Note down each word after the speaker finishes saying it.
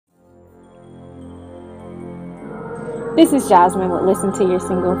This is Jasmine with Listen to Your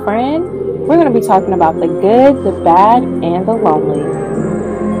Single Friend. We're going to be talking about the good, the bad, and the lonely.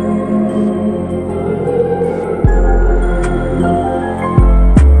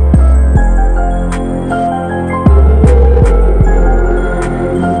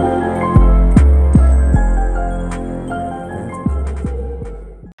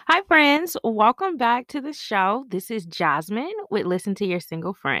 Hi, friends. Welcome back to the show. This is Jasmine with Listen to Your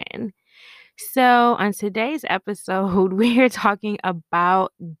Single Friend. So, on today's episode, we are talking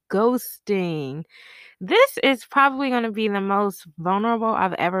about ghosting. This is probably going to be the most vulnerable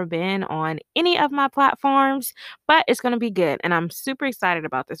I've ever been on any of my platforms, but it's going to be good. And I'm super excited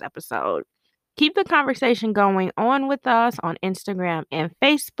about this episode. Keep the conversation going on with us on Instagram and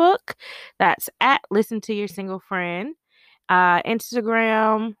Facebook. That's at Listen to Your Single Friend.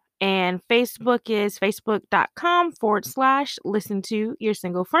 Instagram and Facebook is facebook.com/listen to your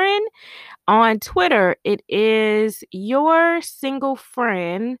single friend. On Twitter, it is your single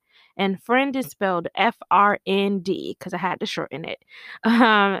friend, and friend is spelled FRND because I had to shorten it.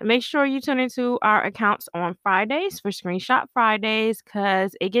 Make sure you tune into our accounts on Fridays for Screenshot Fridays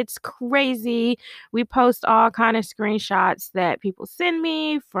because it gets crazy. We post all kind of screenshots that people send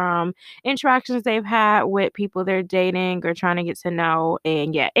me from interactions they've had with people they're dating or trying to get to know,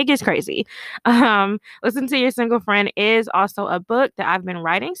 and yeah, it gets crazy. Listen to Your Single Friend is also a book that I've been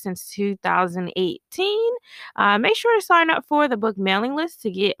writing since 2018. Make sure to sign up for the book mailing list to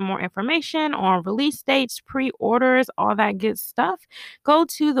get more information on release dates, pre-orders, all that good stuff. Go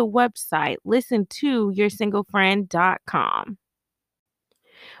to the website, listentoyoursinglefriend.com.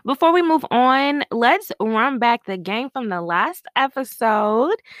 Before we move on, let's run back the game from the last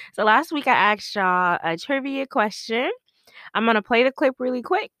episode. So last week I asked y'all a trivia question. I'm going to play the clip really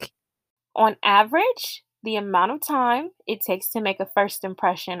quick. On average, the amount of time it takes to make a first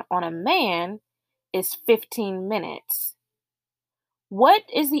impression on a man is 15 minutes. What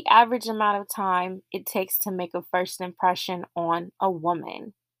is the average amount of time it takes to make a first impression on a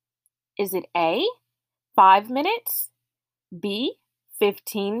woman? Is it A, 5 minutes, B,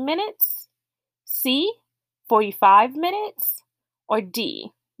 15 minutes, C, 45 minutes, or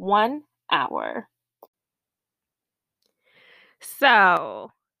D, 1 hour?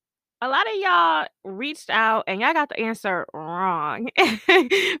 So, a lot of y'all reached out and y'all got the answer wrong.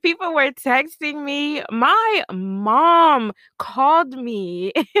 People were texting me. My mom called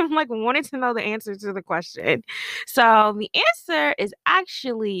me and like wanted to know the answer to the question. So the answer is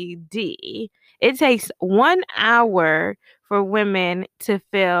actually D. It takes 1 hour for women to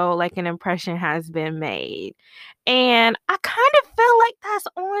feel like an impression has been made. And I kind of feel like that's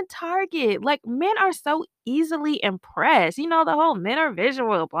on target. Like men are so easily impressed. You know, the whole men are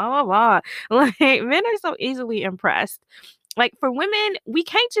visual, blah, blah, blah. Like men are so easily impressed. Like for women, we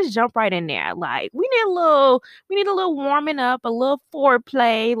can't just jump right in there. Like we need a little warming up, a little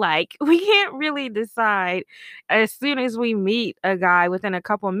foreplay. Like we can't really decide as soon as we meet a guy within a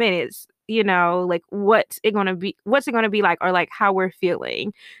couple minutes, like what's it gonna be like, or like how we're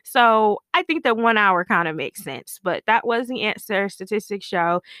feeling. So I think that 1 hour kind of makes sense. But that was the answer. Statistics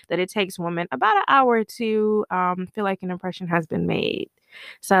show that it takes women about an hour to feel like an impression has been made.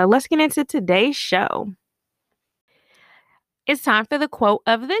 So let's get into today's show. It's time for the quote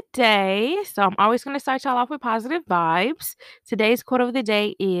of the day. So I'm always going to start y'all off with positive vibes. Today's quote of the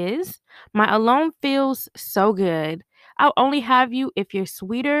day is, "My alone feels so good. I'll only have you if you're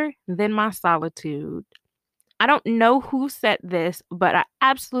sweeter than my solitude." I don't know who said this, but I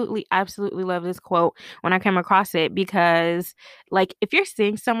absolutely, absolutely love this quote when I came across it because, like, if you're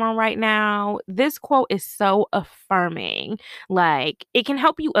seeing someone right now, this quote is so affirming. Like, it can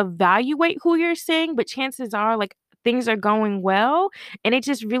help you evaluate who you're seeing, but chances are, like, things are going well. And it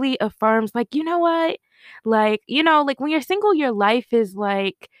just really affirms, like, you know what? Like, when you're single, your life is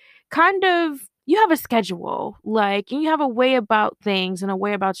like kind of you have a schedule, like, and you have a way about things and a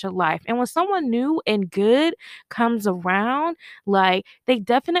way about your life. And when someone new and good comes around, like, they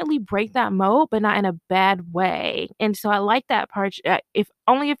definitely break that mold, but not in a bad way. And so I like that part. If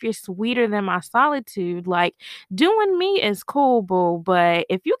only if you're sweeter than my solitude, like, doing me is cool, boo. But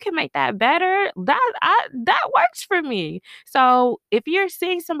if you can make that better, that works for me. So if you're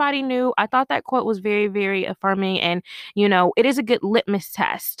seeing somebody new, I thought that quote was very, very affirming, and it is a good litmus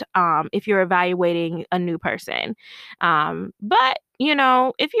test if you're evaluating a new person. But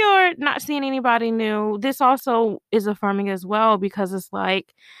if you're not seeing anybody new, this also is affirming as well because it's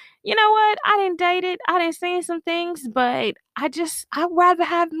like, you know what? I didn't date it. I didn't see some things, but I'd rather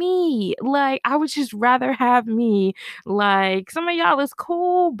have me. Like, I would just rather have me. Like, some of y'all is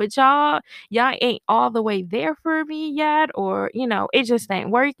cool, but y'all ain't all the way there for me yet, or, it just ain't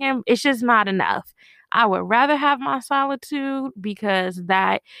working. It's just not enough. I would rather have my solitude because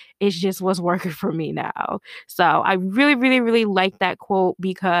that is just what's working for me now. So I really, really, really like that quote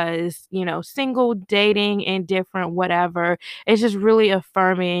because, single, dating, indifferent, whatever, it's just really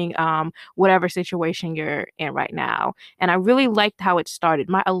affirming whatever situation you're in right now. And I really liked how it started.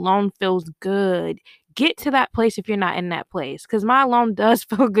 My alone feels good. Get to that place if you're not in that place. Cause my alone does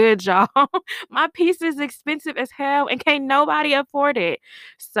feel good, y'all. My piece is expensive as hell and can't nobody afford it.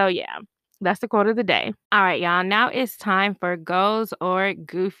 So yeah. That's the quote of the day. All right, y'all. Now it's time for goals or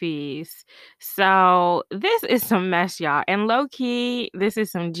goofies. So this is some mess, y'all. And low key, this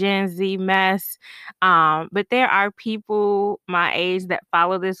is some Gen Z mess. But there are people my age that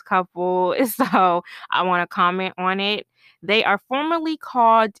follow this couple. So I want to comment on it. They are formerly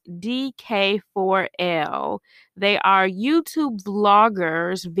called DK4L. They are YouTube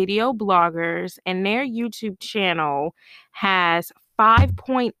vloggers, video bloggers, and their YouTube channel has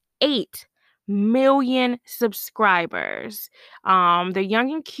 5.8 million subscribers. They're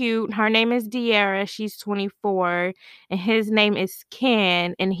young and cute. Her name is De'Ara. She's 24, and his name is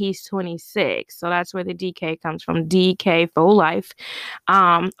Ken, and he's 26. So that's where the DK comes from. DK Full Life.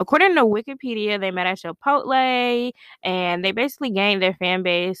 According to Wikipedia, they met at Chipotle, and they basically gained their fan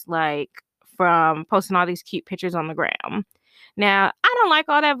base like from posting all these cute pictures on the gram. Now, I don't like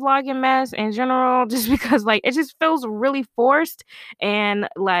all that vlogging mess in general, just because like it just feels really forced, and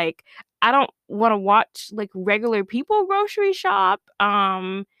like I don't want to watch like regular people grocery shop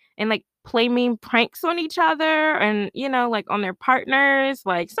and like play mean pranks on each other and like on their partners.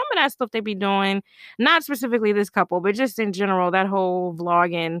 Like some of that stuff they be doing, not specifically this couple, but just in general, that whole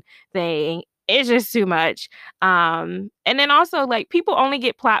vlogging thing. It's just too much. And then also like people only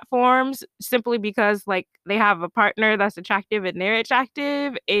get platforms simply because like they have a partner that's attractive and they're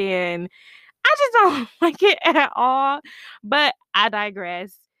attractive, and I just don't like it at all. But I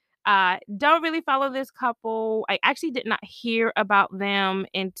digress. Don't really follow this couple. I actually did not hear about them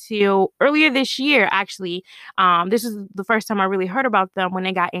until earlier this year, actually. This is the first time I really heard about them when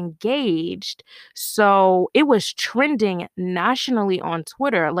they got engaged. So it was trending nationally on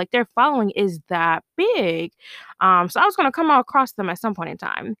Twitter. Like their following is that big. So I was gonna come across them at some point in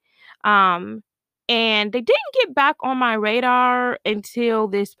time. Um, and they didn't get back on my radar until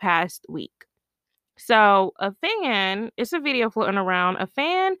this past week. So it's a video floating around. A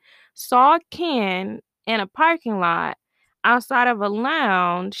fan saw Ken in a parking lot outside of a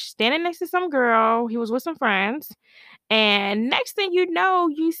lounge, standing next to some girl. He was with some friends. And next thing you know,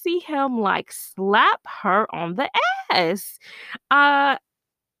 you see him like slap her on the ass. Uh,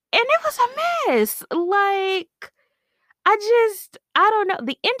 and it was a mess. Like, I don't know.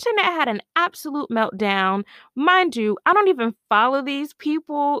 The internet had an absolute meltdown. Mind you, I don't even follow these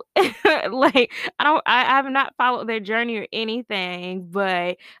people. Like, I have not followed their journey or anything,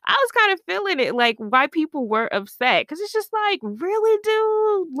 but I was kind of feeling it, like, why people were upset. Cause it's just like, really,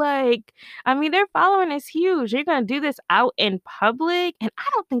 dude? Like, I mean, their following is huge. You're gonna do this out in public. And I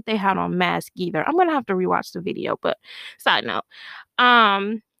don't think they had on mask either. I'm gonna have to rewatch the video, but side note.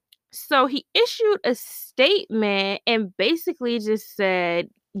 Um, so he issued a statement and basically just said,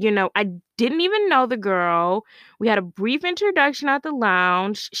 I didn't even know the girl. We had a brief introduction at the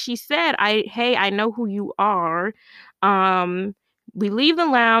lounge. She said, hey, I know who you are. Um, we leave the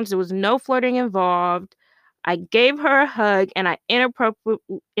lounge. There was no flirting involved. I gave her a hug and I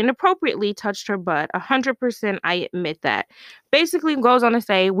inappropriately touched her butt. 100%, I admit that. Basically goes on to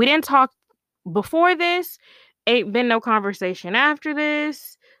say, we didn't talk before this. Ain't been no conversation after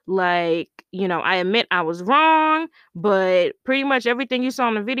this. Like, I admit I was wrong, but pretty much everything you saw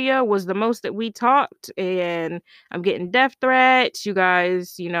in the video was the most that we talked. And I'm getting death threats. You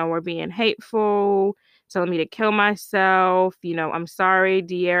guys, are being hateful, telling me to kill myself. I'm sorry,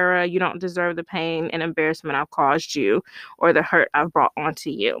 De'Ara. You don't deserve the pain and embarrassment I've caused you or the hurt I've brought onto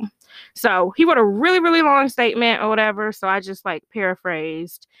you. So he wrote a really, really long statement or whatever. So I just like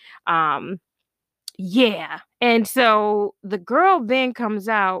paraphrased. Yeah. And so the girl then comes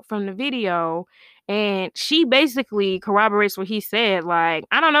out from the video and she basically corroborates what he said. Like,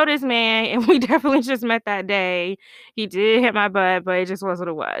 I don't know this man, and we definitely just met that day. He did hit my butt, but it just was what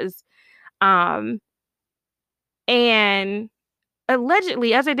it was. Um, and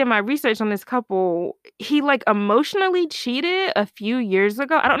allegedly, as I did my research on this couple, he like emotionally cheated a few years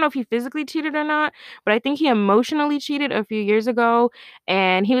ago. I don't know if he physically cheated or not, but I think he emotionally cheated a few years ago.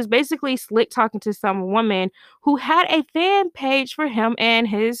 And he was basically slick talking to some woman who had a fan page for him and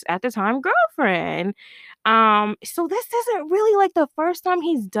his at the time girlfriend. So this isn't really like the first time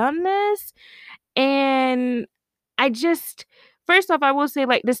he's done this. And I just first off, I will say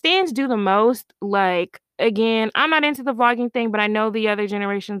like the stands do the most. Like again, I'm not into the vlogging thing, but I know the other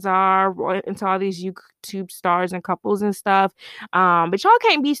generations are into all these YouTube stars and couples and stuff. But y'all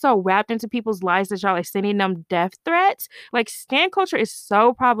can't be so wrapped into people's lives that y'all are sending them death threats. Like, stan culture is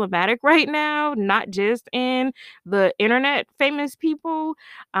so problematic right now, not just in the internet famous people.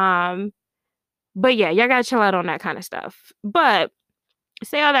 Um, but yeah, y'all gotta chill out on that kind of stuff. But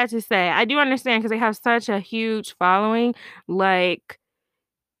say all that to say, I do understand because they have such a huge following. Like,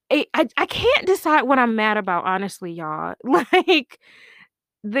 I can't decide what I'm mad about, honestly, y'all. Like,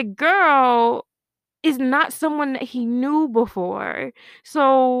 the girl is not someone that he knew before.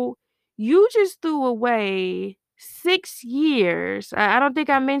 So you just threw away 6 years. I don't think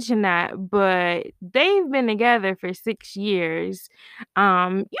I mentioned that, but they've been together for 6 years.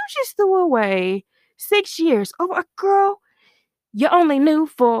 You just threw away 6 years over a girl you only knew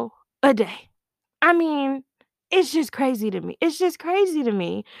for a day. I mean, it's just crazy to me. It's just crazy to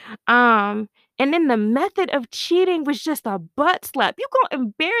me. Um, and then the method of cheating was just a butt slap. You gonna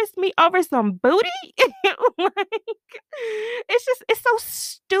embarrass me over some booty? Like, it's so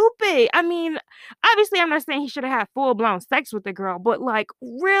stupid. I mean, obviously, I'm not saying he should have had full blown sex with the girl, but like,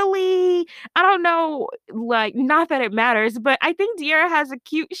 really? I don't know. Like, not that it matters, but I think De'Ara has a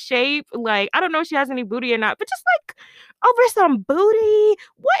cute shape. Like, I don't know if she has any booty or not, but just like over some booty.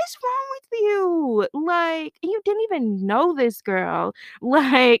 What is wrong with you? Like, you didn't even know this girl.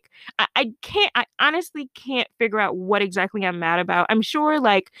 Like, I honestly can't figure out what exactly I'm mad about. I'm sure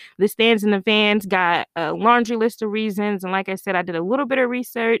like the stands and the fans got a laundry list of reasons. And like I said, I did a little bit of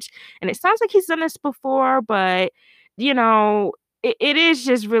research and it sounds like he's done this before, but you know, it is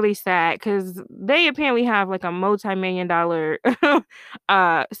just really sad because they apparently have like a multi-million-dollar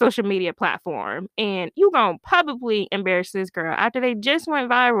social media platform, and you gonna publicly embarrass this girl after they just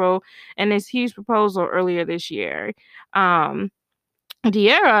went viral in this huge proposal earlier this year. um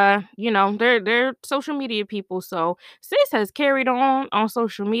De'Ara, they're social media people. So sis has carried on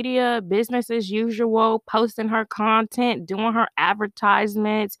social media, business as usual, posting her content, doing her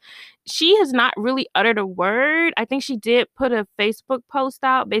advertisements. She has not really uttered a word. I think she did put a Facebook post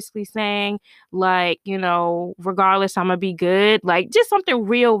out basically saying, like, regardless, I'm gonna be good. Like, just something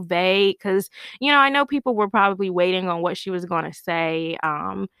real vague. Cause, I know people were probably waiting on what she was gonna say.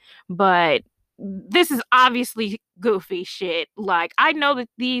 But this is obviously goofy shit. Like, I know that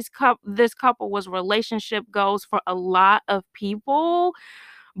this couple was relationship goals for a lot of people,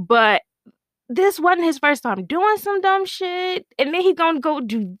 but this wasn't his first time doing some dumb shit, and then he gonna go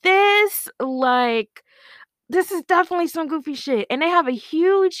do this. Like, this is definitely some goofy shit. And they have a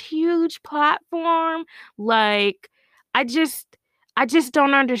huge, huge platform. Like, I just I just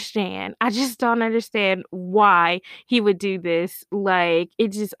don't understand. I just don't understand why he would do this. Like, it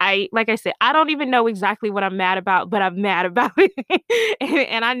just like I said, I don't even know exactly what I'm mad about, but I'm mad about it.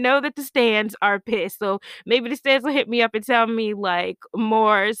 And I know that the stands are pissed. So maybe the stands will hit me up and tell me like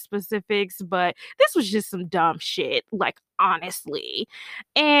more specifics, but this was just some dumb shit. Like, honestly.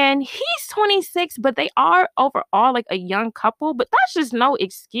 And he's 26, but they are overall like a young couple, but that's just no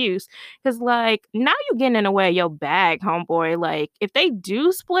excuse. Cause like, now you're getting in the way of your bag, homeboy. Like, if they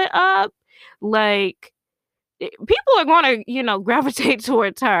do split up, like, people are going to, gravitate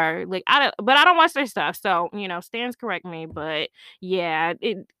towards her. Like, I don't watch their stuff. So, Stans correct me, but yeah,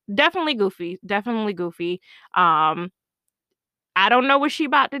 it definitely goofy. Definitely goofy. Um, I don't know what she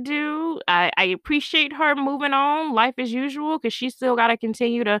about to do. I appreciate her moving on, life as usual, because she still got to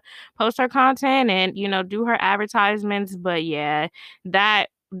continue to post her content and do her advertisements. But yeah, that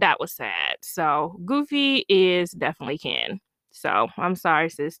was sad. So Goofy is definitely Ken. So I'm sorry,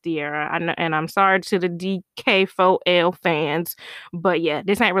 sis De'Ara, and I'm sorry to the DK4L fans. But yeah,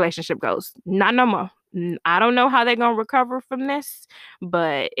 this ain't relationship goals. Not no more. I don't know how they're gonna recover from this,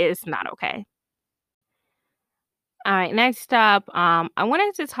 but it's not okay. All right, next up, I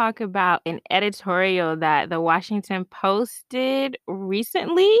wanted to talk about an editorial that the Washington Post did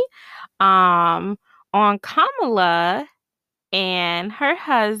recently, um, on Kamala and her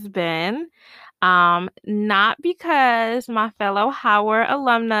husband. Not because my fellow Howard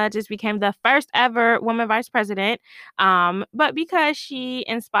alumna just became the first ever woman vice president, but because she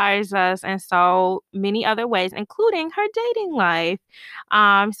inspires us in so many other ways, including her dating life.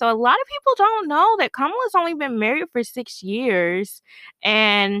 So a lot of people don't know that Kamala's only been married for 6 years,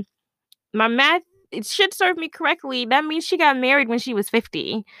 and my math, it should serve me correctly. That means she got married when she was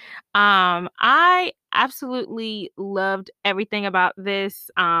 50. I absolutely loved everything about this.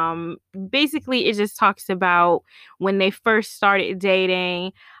 Basically, it just talks about when they first started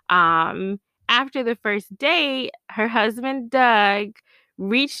dating. Um, After the first date, her husband Doug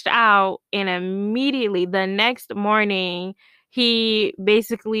reached out and immediately the next morning he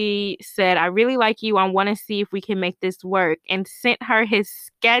basically said, I really like you. I want to see if we can make this work, and sent her his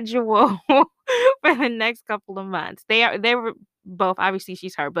schedule for the next couple of months. They were both, obviously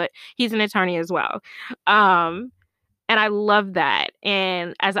she's her, but he's an attorney as well. Um, and I love that.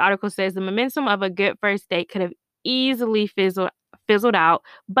 And as the article says, the momentum of a good first date could have easily fizzled out,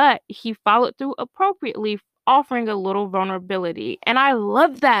 but he followed through appropriately, offering a little vulnerability. And I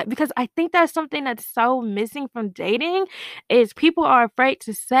love that because I think that's something that's so missing from dating is people are afraid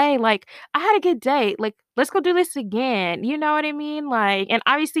to say, like, I had a good date. Like, let's go do this again. You know what I mean? Like, and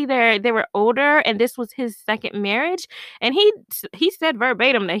obviously they were older and this was his second marriage. And he said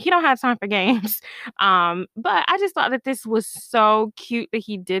verbatim that he don't have time for games. But I just thought that this was so cute that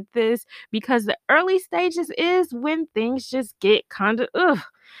he did this because the early stages is when things just get kind of ugh.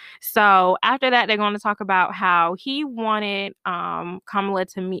 So after that, they're going to talk about how he wanted Kamala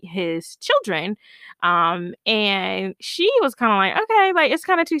to meet his children. And she was kind of like, okay, like it's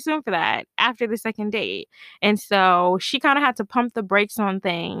kind of too soon for that after the second date. And so she kind of had to pump the brakes on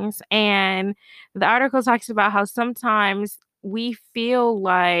things. And the article talks about how sometimes we feel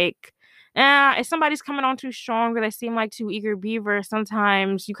like if somebody's coming on too strong or they seem like too eager beaver,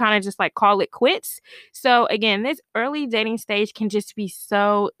 sometimes you kind of just like call it quits. So again, this early dating stage can just be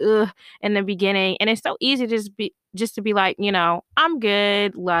so in the beginning, and it's so easy to just to be like, you know, I'm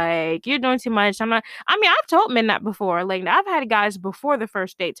good. Like, you're doing too much. I'm not. I mean, I've told men that before. Like, I've had guys before the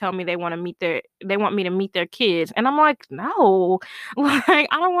first date tell me they want me to meet their kids, and I'm like, no, like I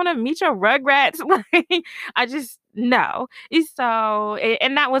don't want to meet your rugrats. Like, I just no. So,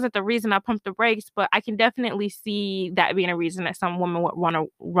 and that wasn't the reason I pumped the brakes, but I can definitely see that being a reason that some women would want to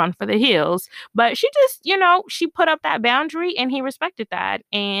run for the hills. But she just, you know, she put up that boundary and he respected that.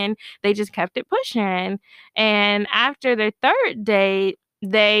 And they just kept it pushing. And after their third date,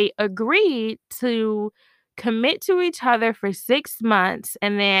 they agreed to commit to each other for 6 months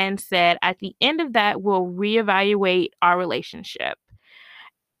and then said, at the end of that, we'll reevaluate our relationship.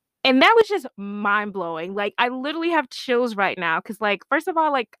 And that was just mind blowing. Like, I literally have chills right now because, like, first of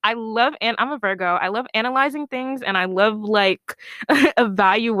all, like, and I'm a Virgo. I love analyzing things and I love like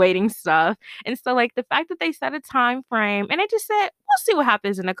evaluating stuff. And so, like, the fact that they set a time frame and they just said, we'll see what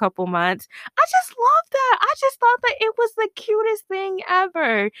happens in a couple months. I just love that. I just thought that it was the cutest thing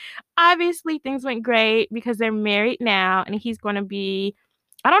ever. Obviously, things went great because they're married now, and he's going to be,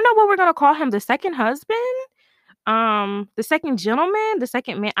 I don't know what we're going to call him, the second husband, the second gentleman, the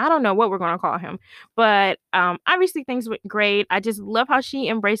second man, I don't know what we're gonna call him, but obviously things went great. I just love how she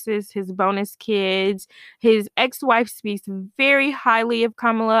embraces his bonus kids. His ex-wife speaks very highly of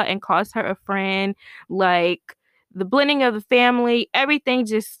Kamala and calls her a friend. Like, the blending of the family, everything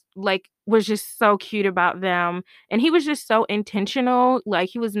just like was just so cute about them. And he was just so intentional. Like,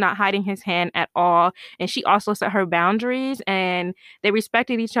 he was not hiding his hand at all. And she also set her boundaries, and they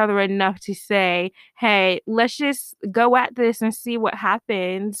respected each other enough to say, hey, let's just go at this and see what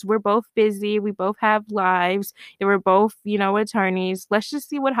happens. We're both busy. We both have lives. And we're both, you know, attorneys. Let's just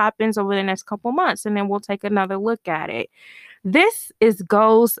see what happens over the next couple months, and then we'll take another look at it. This is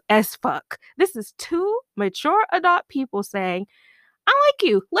goals as fuck. This is two mature adult people saying, I like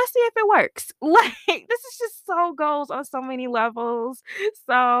you. Let's see if it works. Like, this is just so goals on so many levels.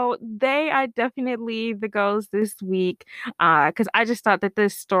 So they are definitely the goals this week. Because I just thought that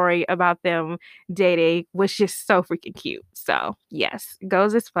this story about them dating was just so freaking cute. So yes,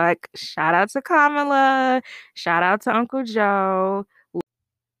 goals as fuck. Shout out to Kamala. Shout out to Uncle Joe.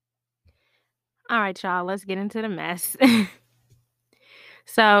 All right, y'all, let's get into the mess.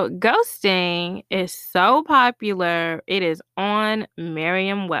 So, ghosting is so popular, it is on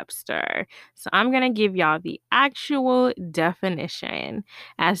Merriam Webster. So, I'm going to give y'all the actual definition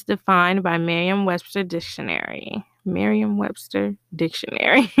as defined by Merriam Webster Dictionary. Merriam Webster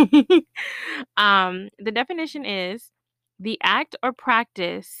Dictionary. The definition is the act or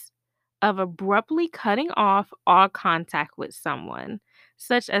practice of abruptly cutting off all contact with someone,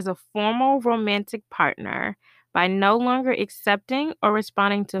 such as a formal romantic partner, by no longer accepting or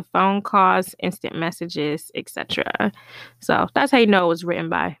responding to phone calls, instant messages, etc. So that's how you know it was written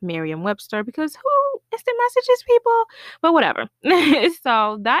by Merriam-Webster, because who instant messages people? But whatever.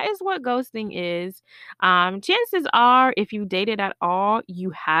 So that is what ghosting is. Chances are, if you dated at all, you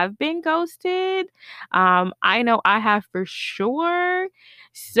have been ghosted. I know I have for sure.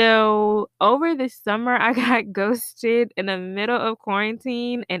 So over the summer, I got ghosted in the middle of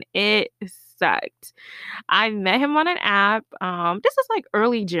quarantine, and it sucked. I met him on an app. This was, like,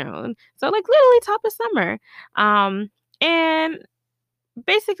 early June, so, like, literally top of summer. And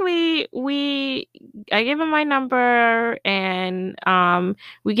basically I gave him my number and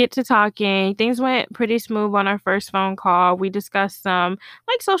we get to talking. Things went pretty smooth on our first phone call. We discussed some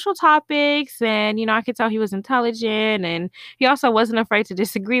like social topics and I could tell he was intelligent and he also wasn't afraid to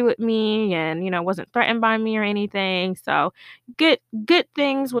disagree with me and wasn't threatened by me or anything. So good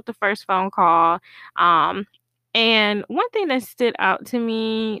things with the first phone call. Um and one thing that stood out to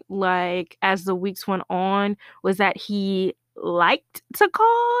me, like as the weeks went on, was that he liked to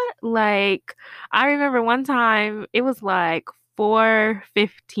call. Like, I remember one time it was like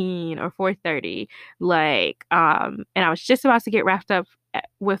 4:15 or 4:30, like, and I was just about to get wrapped up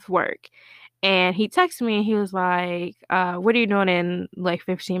with work. And he texted me and he was like, what are you doing in like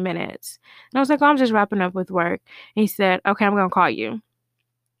 15 minutes? And I was like, oh, I'm just wrapping up with work. And he said, okay, I'm gonna call you.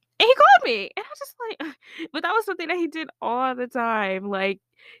 And he called me. And I was just like, but that was something that he did all the time. Like,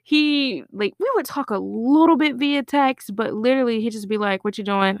 we would talk a little bit via text, but literally he'd just be like, what you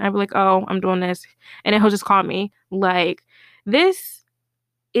doing? I'd be like, oh, I'm doing this. And then he'll just call me. Like, this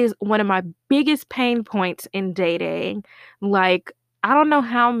is one of my biggest pain points in dating. Like, I don't know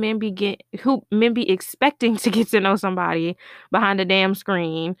how who men be expecting to get to know somebody behind a damn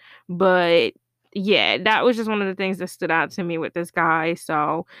screen, but yeah, that was just one of the things that stood out to me with this guy.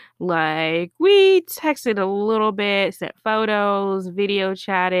 So, like, we texted a little bit, sent photos, video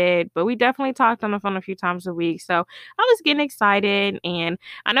chatted, but we definitely talked on the phone a few times a week. So, I was getting excited, and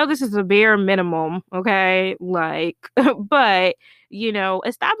I know this is a bare minimum, okay? Like, but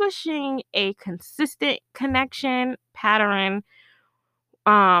establishing a consistent connection pattern,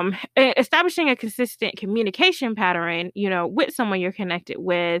 establishing a consistent communication pattern, with someone you're connected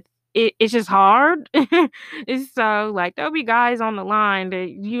with, it's just hard. It's so like there'll be guys on the line that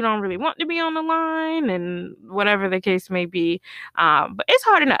you don't really want to be on the line and whatever the case may be. But it's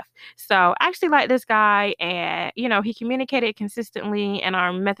hard enough. So I actually like this guy and he communicated consistently and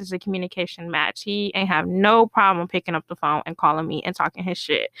our methods of communication match. He ain't have no problem picking up the phone and calling me and talking his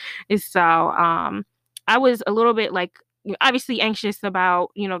shit. And so I was a little bit like obviously anxious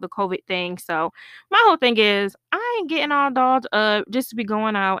about, the COVID thing. So my whole thing is I ain't getting all dolled up just to be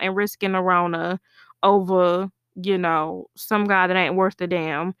going out and risking a Rona over, some guy that ain't worth a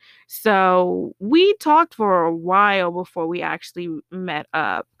damn. So we talked for a while before we actually met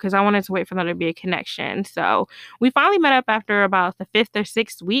up because I wanted to wait for there to be a connection. So we finally met up after about the fifth or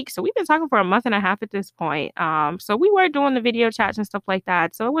sixth week. So we've been talking for a month and a half at this point. So we were doing the video chats and stuff like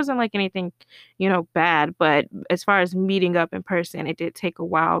that. So it wasn't like anything, bad. But as far as meeting up in person, it did take a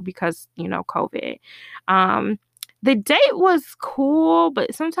while because, COVID. Um, the date was cool,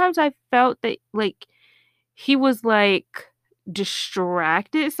 but sometimes I felt that like he was like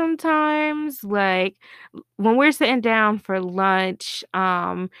distracted sometimes. Like when we're sitting down for lunch, it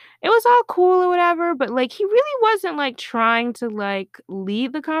was all cool or whatever, but like he really wasn't like trying to like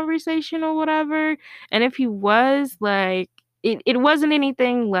lead the conversation or whatever. And if he was like it wasn't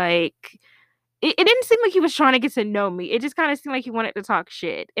anything like it didn't seem like he was trying to get to know me. It just kind of seemed like he wanted to talk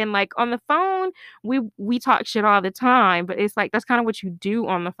shit. And like on the phone, we talk shit all the time, but it's like that's kind of what you do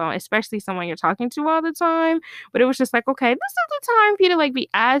on the phone, especially someone you're talking to all the time. But it was just like, okay, this is the time for you to like be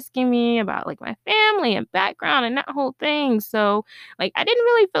asking me about like my family and background and that whole thing. So like I didn't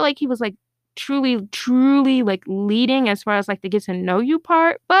really feel like he was like truly like leading as far as like the get to know you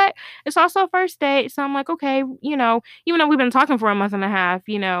part, but it's also a first date, so I'm like, okay, even though we've been talking for a month and a half,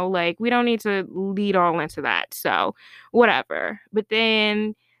 like we don't need to lead all into that, so whatever. But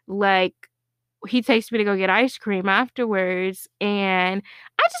then like he takes me to go get ice cream afterwards and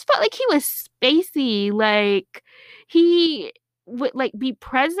I just felt like he was spacey. Like he would like be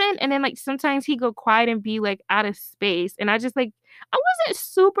present and then like sometimes he go quiet and be like out of space and I just like I wasn't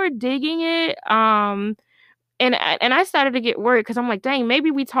super digging it. And I started to get worried because I'm like, dang, maybe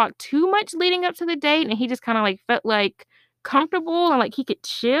we talked too much leading up to the date and he just kind of like felt like comfortable and like he could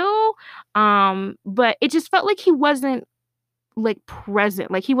chill. But it just felt like he wasn't like present,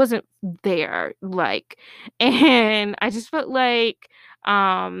 like he wasn't there, like, and I just felt like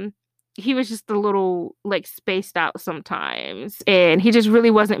he was just a little like spaced out sometimes and he just really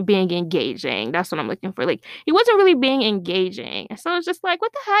wasn't being engaging. That's what I'm looking for. Like he wasn't really being engaging. So it's just like,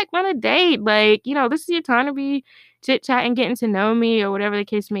 what the heck, on a date? Like, this is your time to be chit chatting, getting to know me or whatever the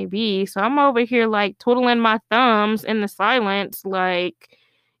case may be. So I'm over here like twiddling my thumbs in the silence, like,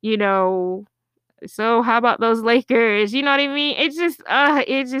 you know, so how about those Lakers? You know what I mean? I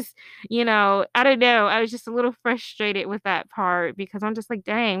don't know. I was just a little frustrated with that part because I'm just like,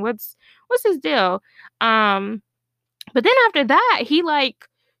 dang, what's his deal? Um, but then after that, he like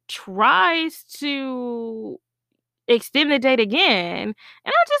tries to extend the date again. And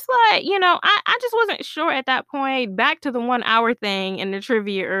I'm just like, I just wasn't sure at that point. Back to the 1 hour thing in the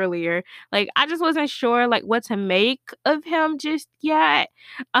trivia earlier. Like, I just wasn't sure like what to make of him just yet.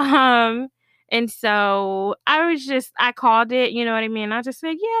 Um, and so I called it, you know what I mean? I just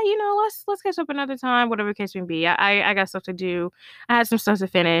said, yeah, let's catch up another time, whatever the case may be. I got stuff to do. I had some stuff to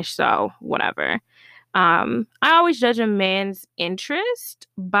finish, so whatever. I always judge a man's interest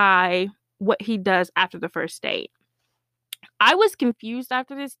by what he does after the first date. I was confused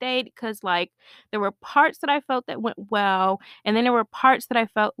after this date because, like, there were parts that I felt that went well, and then there were parts that I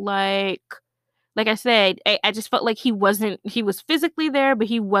felt like I said, I just felt like he was physically there, but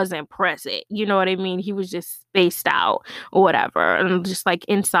he wasn't present. You know what I mean? He was just spaced out or whatever, and just like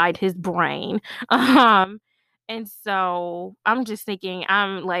inside his brain. Um, and so I'm just thinking,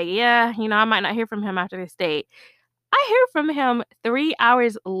 I'm like, yeah, I might not hear from him after this date. I hear from him 3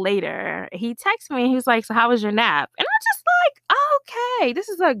 hours later. He texts me and he's like, "So how was your nap?" And I'm just like, okay, this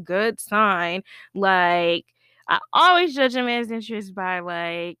is a good sign. Like, I always judge a man's interest by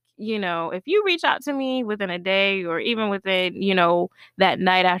like, if you reach out to me within a day or even within, that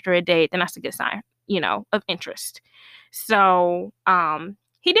night after a date, then that's a good sign, of interest. So,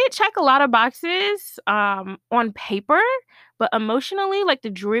 he did check a lot of boxes on paper, but emotionally, like the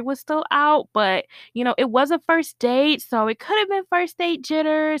jury was still out. But it was a first date, so it could have been first date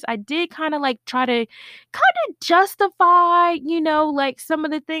jitters. I did kind of like try to kind of justify, like some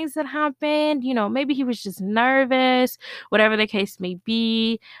of the things that happened. Maybe he was just nervous, whatever the case may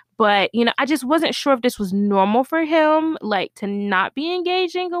be. But, I just wasn't sure if this was normal for him, like to not be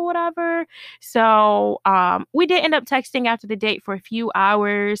engaging or whatever. So we did end up texting after the date for a few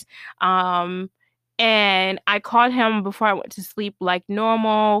hours. And I called him before I went to sleep like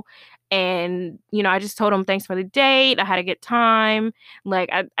normal. And, I just told him thanks for the date. I had a good time. Like,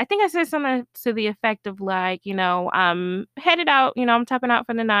 I think I said something to the effect of like, I'm headed out, I'm tapping out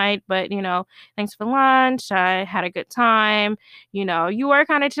for the night, but, thanks for lunch. I had a good time. You were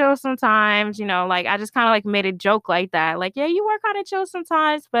kind of chill sometimes, like I just kind of like made a joke like that. Like, yeah, you were kind of chill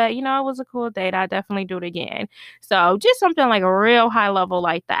sometimes, but, it was a cool date. I definitely do it again. So just something like a real high level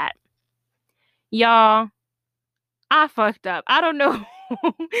like that. Y'all, I fucked up. I don't know.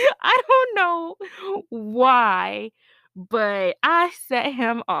 I don't know why, but I set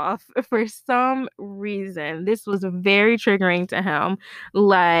him off for some reason. This was very triggering to him.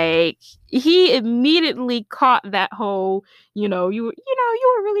 Like, he immediately caught that whole, you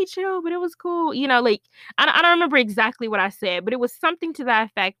were really chill, but it was cool. Like, I don't remember exactly what I said, but it was something to that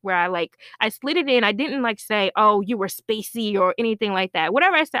effect where I slid it in. I didn't like say, "Oh, you were spacey" or anything like that.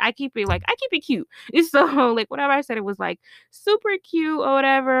 Whatever I said, I keep it cute. So like whatever I said, it was like super cute or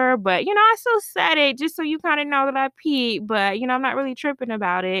whatever. But I still said it just so you kind of know that I peed. But I'm not really tripping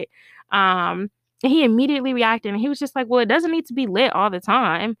about it. And he immediately reacted, and he was just like, "Well, it doesn't need to be lit all the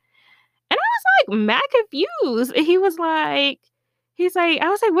time." And I was like mad confused. And he's like, I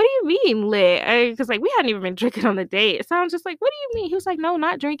was like, "What do you mean lit?" Because like we hadn't even been drinking on the date. So I'm just like, "What do you mean?" He was like, "No,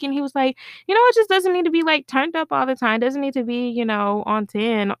 not drinking." He was like, "It just doesn't need to be like turned up all the time. It doesn't need to be, on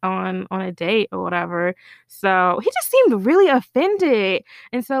 10 on a date or whatever." So he just seemed really offended.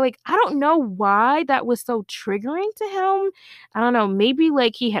 And so like I don't know why that was so triggering to him. I don't know, maybe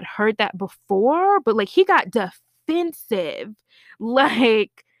like he had heard that before, but like he got defensive.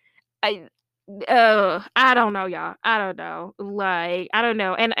 Like I I don't know, y'all. I don't know. Like, I don't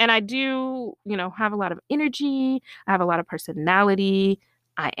know. And I do, have a lot of energy. I have a lot of personality.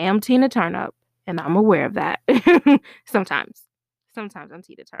 I am Tina Turnup, and I'm aware of that. Sometimes. Sometimes I'm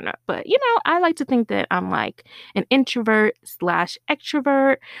Tina Turnup. But, I like to think that I'm like an introvert slash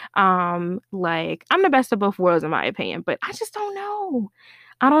extrovert. Like I'm the best of both worlds in my opinion, but I just don't know.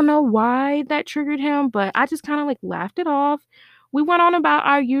 I don't know why that triggered him, but I just kind of like laughed it off. We went on about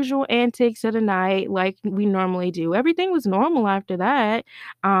our usual antics of the night like we normally do. Everything was normal after that.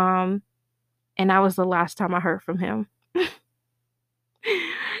 Um, and that was the last time I heard from him.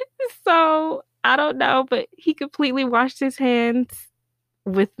 So I don't know, but he completely washed his hands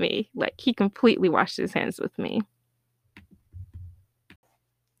with me. Like he completely washed his hands with me.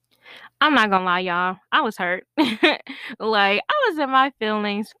 I'm not gonna lie, y'all. I was hurt. Like, I was in my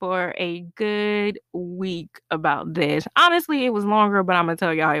feelings for a good week about this. Honestly, it was longer, but I'm gonna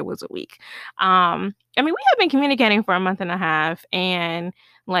tell y'all it was a week. I mean, we have been communicating for a month and a half, and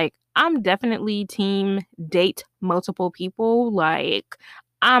like, I'm definitely team date multiple people. Like,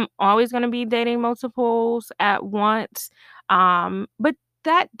 I'm always gonna be dating multiples at once. But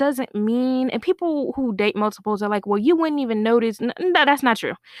that doesn't mean, and people who date multiples are like, well, you wouldn't even notice. No, that's not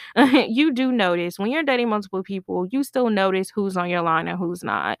true. You do notice when you're dating multiple people, you still notice who's on your line and who's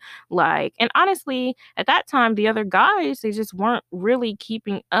not. Like, and honestly, at that time, the other guys, they just weren't really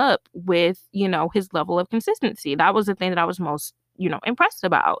keeping up with, his level of consistency. That was the thing that I was most impressed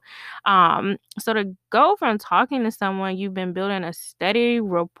about. So to go from talking to someone you've been building a steady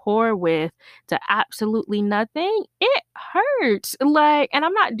rapport with to absolutely nothing, it hurts. Like, and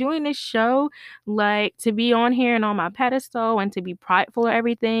I'm not doing this show like to be on here and on my pedestal and to be prideful or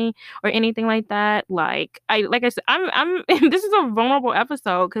everything or anything like that. Like I said, I'm this is a vulnerable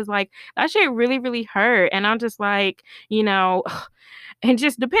episode because like that shit really, really hurt. And I'm just like, and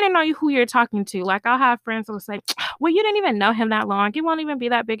just depending on who you're talking to, like I'll have friends who'll say, well, you didn't even know him that long. It won't even be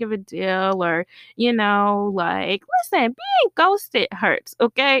that big of a deal. Or, like, listen, being ghosted hurts,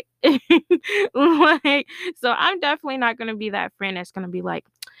 okay? Like, so I'm definitely not going to be that friend that's going to be like,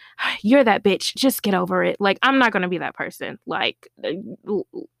 you're that bitch. Just get over it. Like, I'm not going to be that person. Like,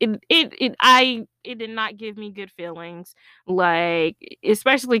 it did not give me good feelings. Like,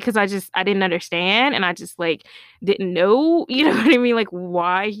 especially because I didn't understand and I just like didn't know, you know what I mean? Like,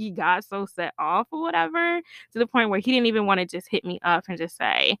 why he got so set off or whatever, to the point where he didn't even want to just hit me up and just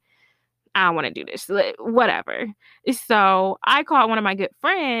say, I want to do this, like, whatever. So I called one of my good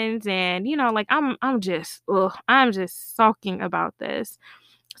friends, and like I'm just sulking about this.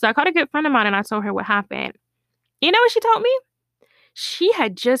 So I called a good friend of mine, and I told her what happened. You know what she told me? She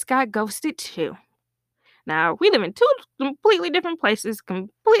had just got ghosted too. Now, we live in two completely different places,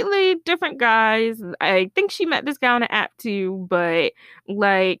 completely different guys. I think she met this guy on an app too, but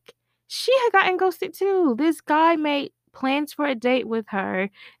like she had gotten ghosted too. This guy made plans for a date with her,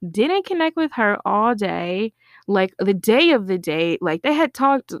 didn't connect with her all day. Like the day of the date, like they had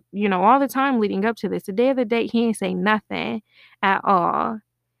talked, all the time leading up to this. The day of the date, he didn't say nothing at all.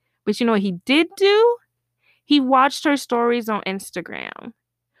 But you know what he did do? He watched her stories on Instagram.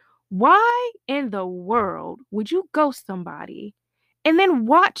 Why in the world would you ghost somebody and then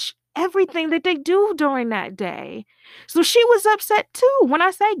watch everything that they do during that day? So she was upset too. When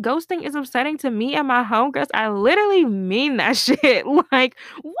I say ghosting is upsetting to me and my homegirls, I literally mean that shit. Like,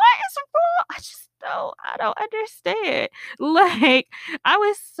 what is wrong? I don't understand. Like, I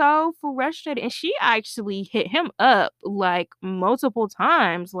was so frustrated. And she actually hit him up like multiple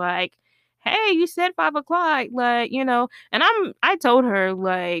times, like, hey, you said 5 o'clock, like, and I told her,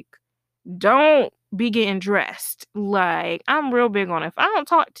 like, don't be getting dressed. Like, I'm real big on it. If I don't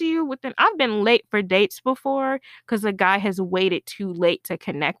talk to you within, I've been late for dates before because a guy has waited too late to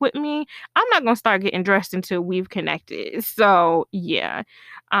connect with me. I'm not gonna start getting dressed until we've connected. So yeah.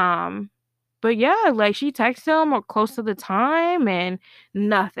 But yeah, like she texted him or close to the time and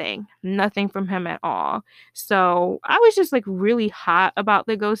nothing from him at all. So I was just like really hot about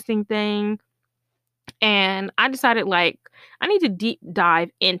the ghosting thing. And I decided, like, I need to deep dive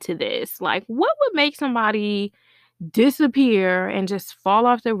into this. Like, what would make somebody disappear and just fall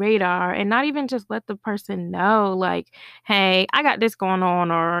off the radar and not even just let the person know, like, hey, I got this going on,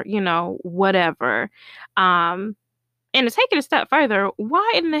 or, whatever. And to take it a step further,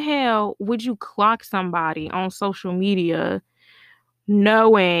 why in the hell would you clock somebody on social media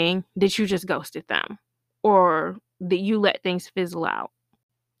knowing that you just ghosted them or that you let things fizzle out?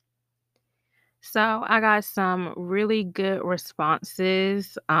 So I got some really good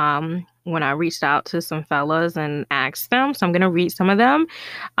responses when I reached out to some fellas and asked them. So I'm going to read some of them.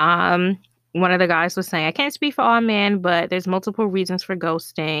 Um, One of the guys was saying, I can't speak for all men, but there's multiple reasons for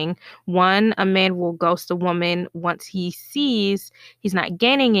ghosting. One, a man will ghost a woman once he sees he's not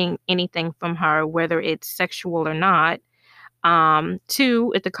gaining anything from her, whether it's sexual or not.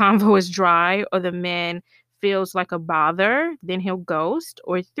 Two, if the convo is dry or the man feels like a bother, then he'll ghost.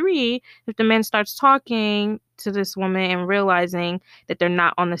 Or three, if the man starts talking to this woman and realizing that they're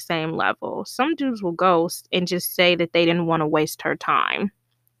not on the same level. Some dudes will ghost and just say that they didn't want to waste her time.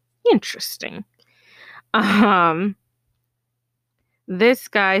 Interesting. Um, This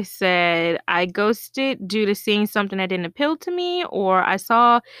guy said, I ghosted due to seeing something that didn't appeal to me, or I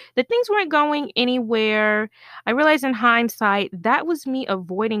saw that things weren't going anywhere. I realized in hindsight that was me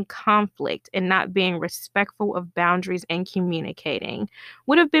avoiding conflict and not being respectful of boundaries and communicating.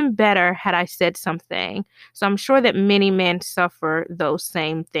 Would have been better had I said something. So I'm sure that many men suffer those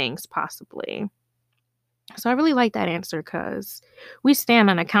same things, possibly. So I really like that answer because we stand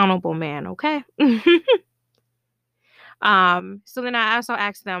an accountable man, okay? So then I also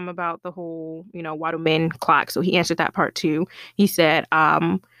asked them about the whole, why do men clock? So he answered that part too. He said,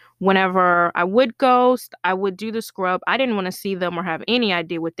 whenever I would ghost, I would do the scrub. I didn't want to see them or have any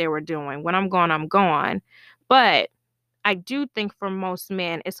idea what they were doing. When I'm gone, I'm gone. But I do think for most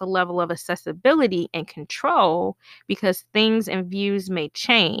men, it's a level of accessibility and control because things and views may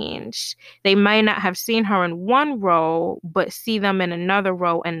change. They may not have seen her in one role, but see them in another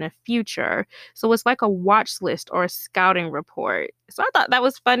role in the future. So it's like a watch list or a scouting report. So I thought that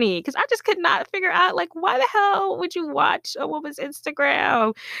was funny because I just could not figure out, like, why the hell would you watch a woman's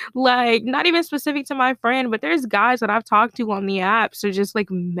Instagram? Like, not even specific to my friend, but there's guys that I've talked to on the apps or just like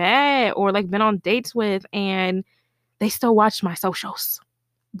met or like been on dates with, and they still watch my socials.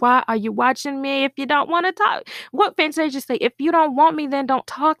 Why are you watching me if you don't want to talk? What Fantasia say? If you don't want me, then don't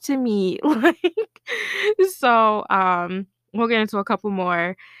talk to me. Like, so we'll get into a couple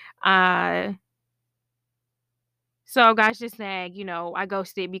more. Uh so guys just saying, I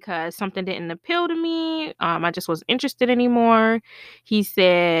ghosted because something didn't appeal to me. I just wasn't interested anymore. He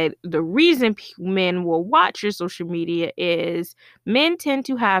said the reason men will watch your social media is men tend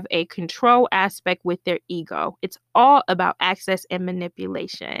to have a control aspect with their ego. It's all about access and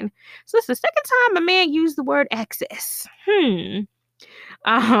manipulation. So it's the second time a man used the word access.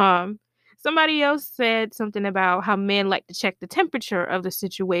 Um, Somebody else said something about how men like to check the temperature of the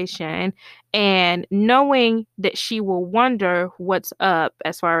situation, and knowing that she will wonder what's up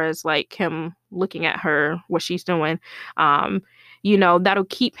as far as like him looking at her, what she's doing, um, that'll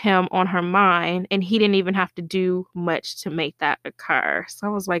keep him on her mind, and he didn't even have to do much to make that occur. So I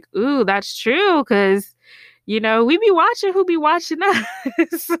was like, ooh, that's true, because we be watching who be watching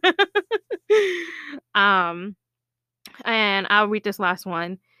us. um and I'll read this last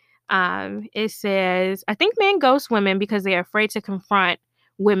one. It says, I think men ghost women because they are afraid to confront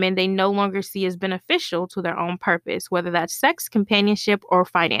women they no longer see as beneficial to their own purpose, whether that's sex, companionship, or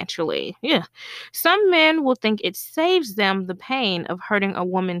financially. Yeah. Some men will think it saves them the pain of hurting a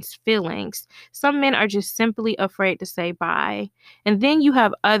woman's feelings. Some men are just simply afraid to say bye. And then you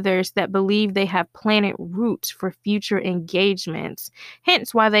have others that believe they have planted roots for future engagements,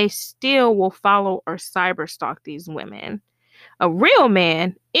 hence why they still will follow or cyberstalk these women. A real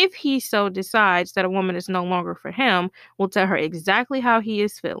man, if he so decides that a woman is no longer for him, will tell her exactly how he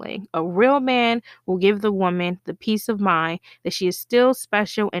is feeling. A real man will give the woman the peace of mind that she is still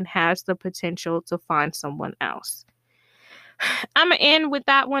special and has the potential to find someone else. I'm going to end with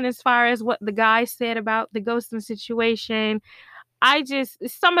that one as far as what the guy said about the ghosting situation.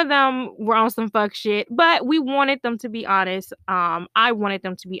 Some of them were on some fuck shit, but we wanted them to be honest. I wanted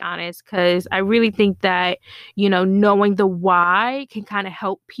them to be honest because I really think that, knowing the why can kind of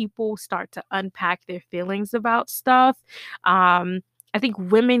help people start to unpack their feelings about stuff. I think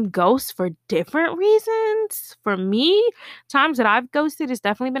women ghost for different reasons. For me, times that I've ghosted, it's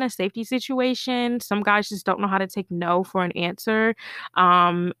definitely been a safety situation. Some guys just don't know how to take no for an answer.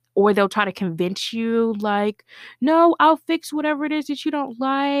 Or they'll try to convince you, like, no, I'll fix whatever it is that you don't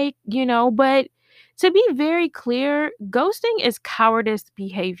like, but to be very clear, ghosting is cowardice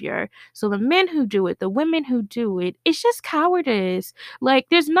behavior. So the men who do it, the women who do it, it's just cowardice. Like,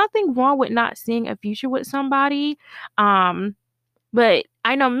 there's nothing wrong with not seeing a future with somebody. But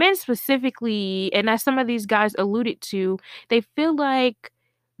I know men specifically, and as some of these guys alluded to, they feel like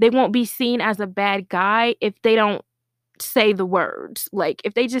they won't be seen as a bad guy if they don't say the words. Like,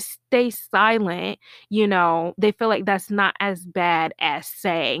 if they just stay silent, they feel like that's not as bad as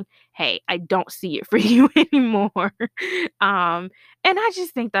saying, hey, I don't see it for you anymore. And I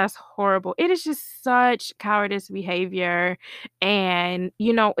just think that's horrible. It is just such cowardice behavior. And,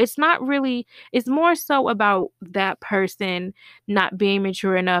 it's not really, it's more so about that person not being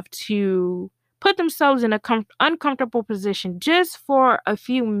mature enough to put themselves in a uncomfortable position just for a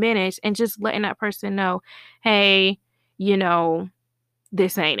few minutes and just letting that person know, hey,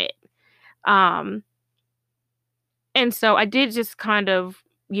 this ain't it. Um, and so I did just kind of,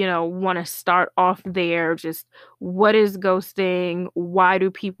 want to start off there. Just what is ghosting? Why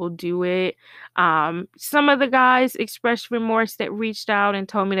do people do it? Some of the guys expressed remorse that reached out and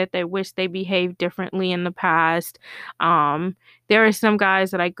told me that they wish they behaved differently in the past. There are some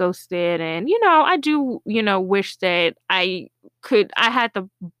guys that I ghosted, and, I do, wish that I had the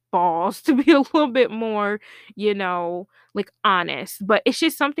balls to be a little bit more, like honest. But it's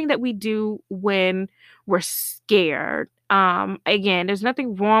just something that we do when we're scared. Again, there's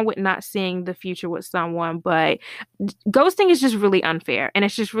nothing wrong with not seeing the future with someone, but ghosting is just really unfair and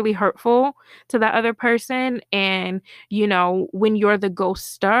it's just really hurtful to that other person. And, when you're the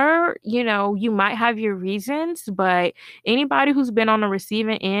ghoster, you might have your reasons, but anybody who's been on the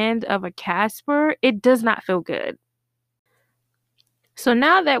receiving end of a Casper, it does not feel good. So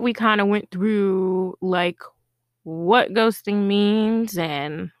now that we kind of went through like what ghosting means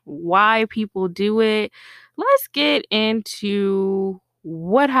and why people do it, let's get into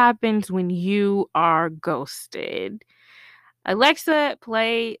what happens when you are ghosted. Alexa,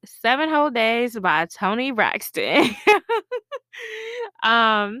 play 7 Whole Days by Toni Braxton.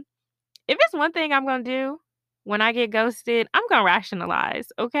 um, if it's one thing I'm gonna do when I get ghosted, I'm gonna rationalize,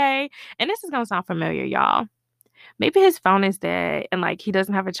 okay? And this is gonna sound familiar, y'all. Maybe his phone is dead and like he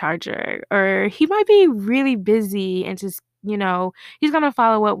doesn't have a charger, or he might be really busy and just, he's gonna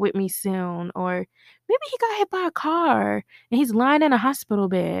follow up with me soon, or maybe he got hit by a car and he's lying in a hospital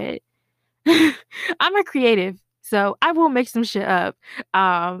bed. I'm a creative, so I will make some shit up.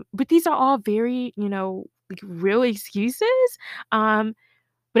 But these are all very, like real excuses. Um,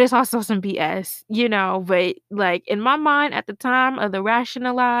 but it's also some BS. But like in my mind at the time of the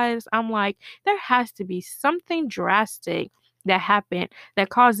rationalize, I'm like, there has to be something drastic that happened that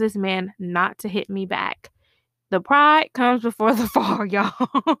caused this man not to hit me back. The pride comes before the fall,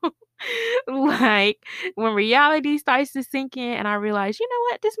 y'all. Like, when reality starts to sink in and I realize, you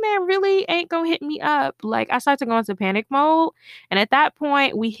know what, this man really ain't gonna hit me up. Like, I start to go into panic mode. And at that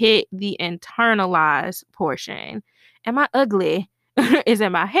point, we hit the internalized portion. Am I ugly? Is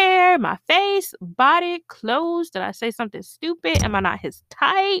it my hair, my face, body, clothes? Did I say something stupid? Am I not his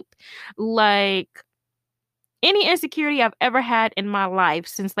type? Like, any insecurity I've ever had in my life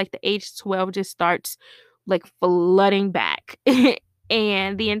since like the age 12 just starts like flooding back.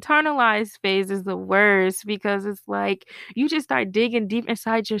 And the internalized phase is the worst because it's like you just start digging deep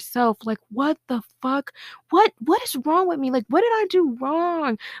inside yourself. Like, what the fuck? What is wrong with me? Like, what did I do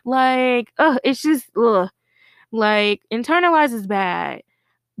wrong? Like, it's just like internalized is bad,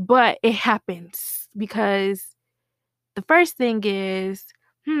 but it happens because the first thing is,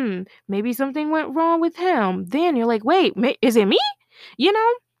 maybe something went wrong with him. Then you're like, wait, is it me? You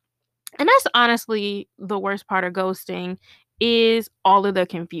know? And that's honestly the worst part of ghosting is all of the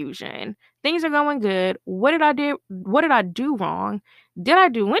confusion. Things are going good. What did I do? What did I do wrong? Did I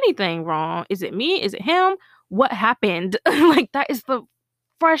do anything wrong? Is it me? Is it him? What happened? Like that is the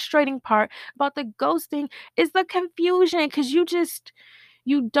frustrating part about the ghosting is the confusion because you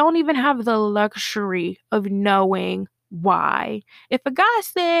don't even have the luxury of knowing why. If a guy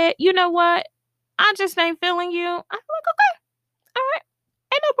said, you know what, I just ain't feeling you, I'm like, okay, all right,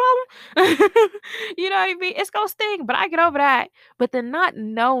 ain't no problem. You know what I mean? It's gonna sting, but I get over that. But the not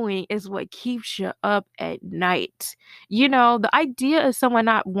knowing is what keeps you up at night. The idea of someone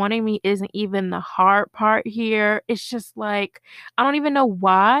not wanting me isn't even the hard part here. It's just like, I don't even know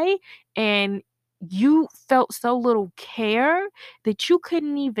why. And you felt so little care that you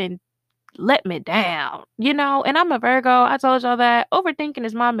couldn't even let me down. And I'm a Virgo. I told y'all that. Overthinking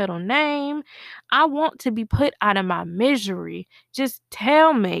is my middle name. I want to be put out of my misery. Just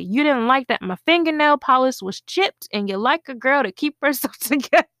tell me you didn't like that my fingernail polish was chipped and you like a girl to keep herself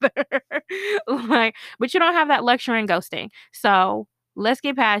together. Like, but you don't have that luxury in ghosting. So let's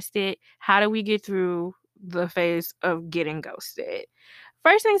get past it. How do we get through the phase of getting ghosted?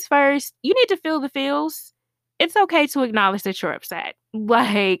 First things first, you need to feel the feels. It's okay to acknowledge that you're upset.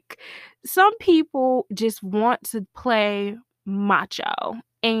 Like, some people just want to play macho.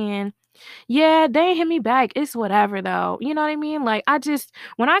 And yeah, they ain't hit me back. It's whatever though. You know what I mean? Like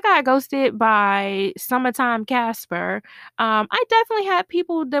when I got ghosted by Summertime Casper, I definitely had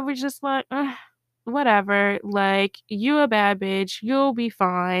people that were just like, "Ugh, whatever, like you a bad bitch, you'll be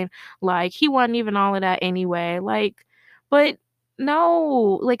fine. Like he wasn't even all of that anyway. Like, but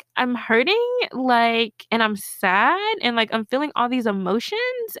no, like I'm hurting, like, and I'm sad, and like I'm feeling all these emotions,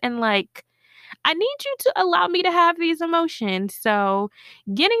 and like I need you to allow me to have these emotions. So,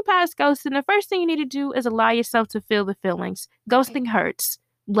 getting past ghosting, the first thing you need to do is allow yourself to feel the feelings. Ghosting hurts.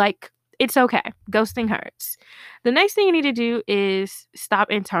 Like, it's okay. Ghosting hurts. The next thing you need to do is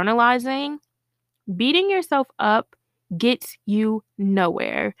stop internalizing. Beating yourself up gets you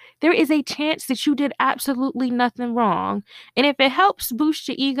nowhere. There is a chance that you did absolutely nothing wrong. And if it helps boost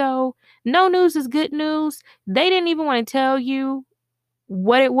your ego, no news is good news. They didn't even want to tell you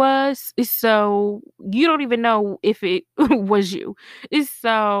what it was, so you don't even know if it was you.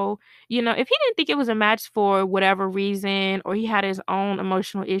 So, if he didn't think it was a match for whatever reason or he had his own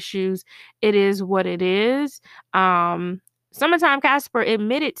emotional issues, it is what it is. Summertime Casper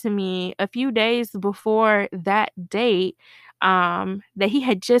admitted to me a few days before that date that he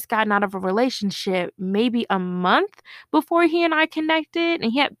had just gotten out of a relationship maybe a month before he and I connected,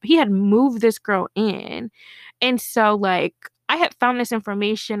 and he had moved this girl in. And so like I had found this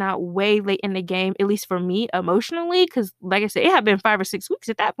information out way late in the game, at least for me emotionally, because like I said, it had been 5 or 6 weeks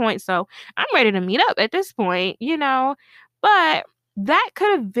at that point. So I'm ready to meet up at this point. But that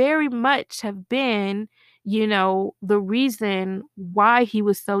could have very much have been, the reason why he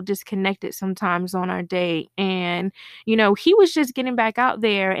was so disconnected sometimes on our date. And, he was just getting back out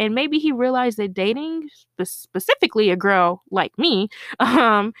there, and maybe he realized that dating, specifically a girl like me,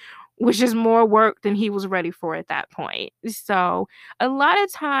 um, was just more work than he was ready for at that point. So a lot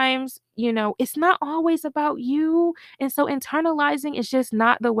of times, it's not always about you. And so internalizing is just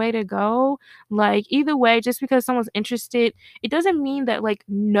not the way to go. Like, either way, just because someone's interested, it doesn't mean that like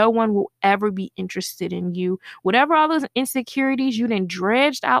no one will ever be interested in you. Whatever all those insecurities you done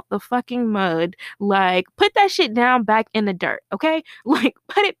dredged out the fucking mud, like put that shit down back in the dirt, okay? Like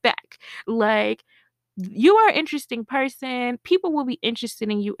put it back. Like, you are an interesting person. People will be interested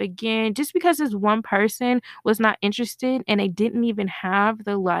in you again. Just because this one person was not interested and they didn't even have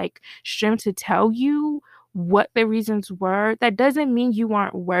the like strength to tell you what the reasons were, that doesn't mean you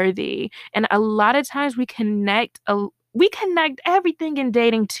aren't worthy. And a lot of times we connect everything in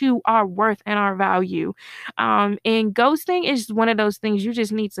dating to our worth and our value. And ghosting is one of those things you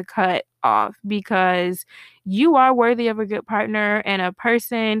just need to cut off, because you are worthy of a good partner and a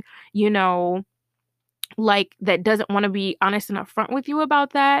person, like, that doesn't want to be honest and upfront with you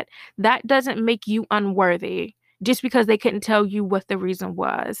about that. That doesn't make you unworthy just because they couldn't tell you what the reason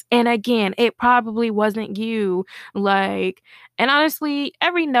was. And again, it probably wasn't you. Like, and honestly,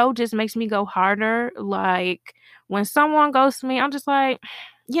 every no just makes me go harder. Like, when someone goes to me, I'm just like,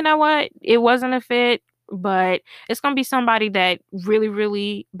 you know what? It wasn't a fit, but it's going to be somebody that really,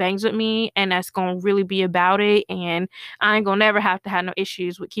 really bangs with me, and that's going to really be about it. And I ain't gonna never have to have no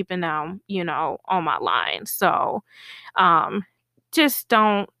issues with keeping them, on my line. So, um, just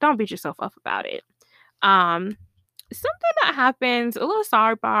don't beat yourself up about it. Um, Something that happens, a little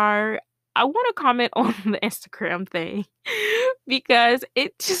sidebar. I want to comment on the Instagram thing because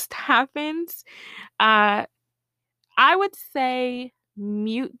it just happens. Uh, I would say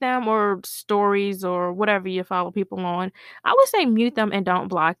mute them, or stories, or whatever you follow people on. I would say mute them and don't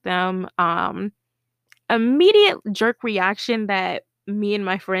block them. Immediate jerk reaction that me and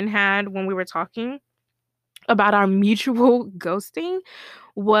my friend had when we were talking about our mutual ghosting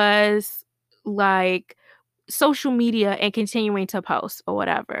was like social media and continuing to post or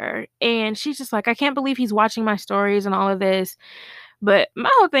whatever. And she's just like, I can't believe he's watching my stories and all of this. But my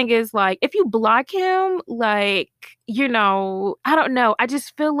whole thing is like, if you block him, like, I don't know. I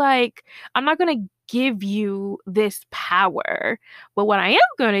just feel like I'm not going to give you this power. But what I am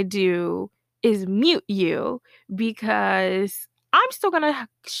going to do is mute you, because I'm still going to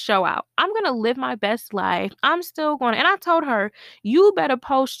show out. I'm going to live my best life. I'm still going to, and I told her, you better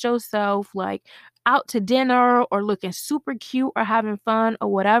post yourself like out to dinner or looking super cute or having fun or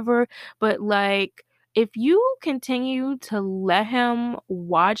whatever. But like, if you continue to let him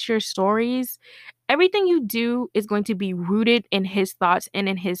watch your stories, everything you do is going to be rooted in his thoughts and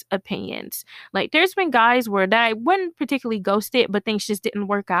in his opinions. Like, there's been guys where that I wasn't particularly ghosted, but things just didn't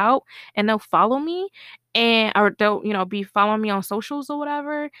work out, and they'll follow me, and or they'll, be following me on socials or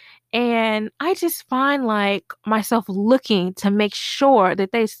whatever. And I just find like myself looking to make sure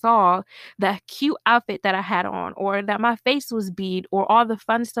that they saw the cute outfit that I had on, or that my face was beat, or all the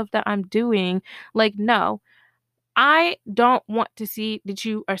fun stuff that I'm doing. Like, no, I don't want to see that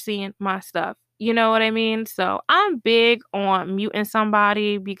you are seeing my stuff. You know what I mean? So I'm big on muting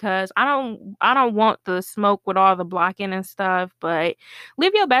somebody, because I don't want the smoke with all the blocking and stuff, but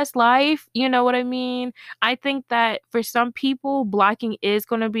live your best life, you know what I mean? I think that for some people blocking is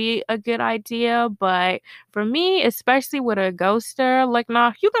going to be a good idea, but for me, especially with a ghoster, like,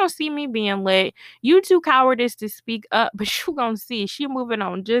 nah, you going to see me being lit. You too cowardice to speak up, but you going to see she moving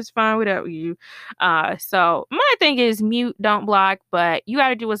on just fine without you. So my thing is mute, don't block, but you got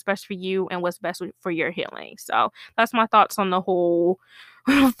to do what's best for you and what's best for your healing. So that's my thoughts on the whole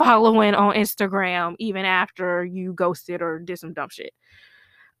following on Instagram, even after you ghosted or did some dumb shit.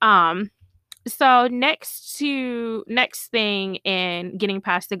 Um, so next thing in getting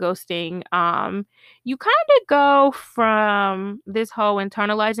past the ghosting, you kind of go from this whole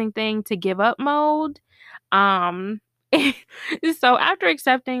internalizing thing to give up mode. Um, so after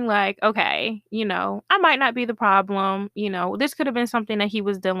accepting, like, okay, I might not be the problem, this could have been something that he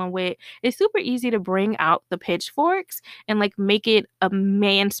was dealing with. It's super easy to bring out the pitchforks and like make it a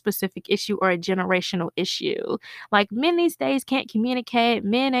man specific issue or a generational issue. Like, men these days can't communicate,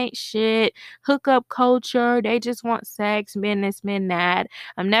 men ain't shit, hookup culture, they just want sex, men this, men that.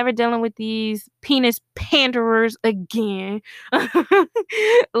 I'm never dealing with these penis panderers again.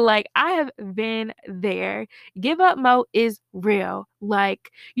 Like, I have been there. Give up mode though is real. Like,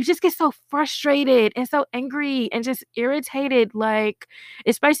 you just get so frustrated and so angry and just irritated, like,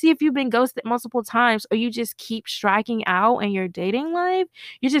 especially if you've been ghosted multiple times or you just keep striking out in your dating life,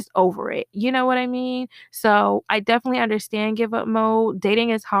 you're just over it. You know what I mean? So I definitely understand give up mode.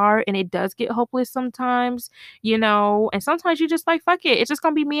 Dating is hard and it does get hopeless sometimes, and sometimes you just like, fuck it. It's just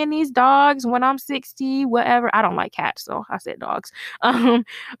gonna be me and these dogs when I'm 60, whatever. I don't like cats, so I said dogs. Um,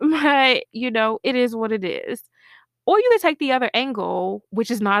 but it is what it is. Or you could take the other angle,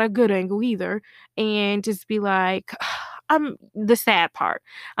 which is not a good angle either, and just be like, I'm the sad part.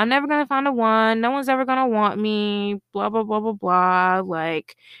 I'm never gonna find a one. No one's ever gonna want me. Blah blah blah blah blah.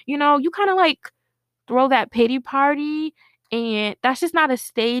 Like, you kind of like throw that pity party, and that's just not a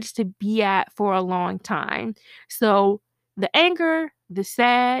stage to be at for a long time. So the anger, the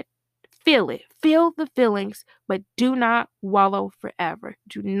sad, feel it. Feel the feelings, but do not wallow forever.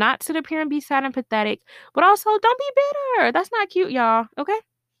 Do not sit up here and be sad and pathetic, but also don't be bitter. That's not cute, y'all. Okay?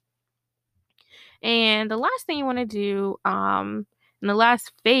 And the last thing you want to do, in the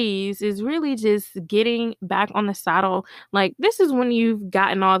last phase is really just getting back on the saddle. Like, this is when you've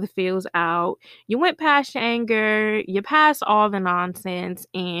gotten all the feels out. You went past your anger, you passed all the nonsense,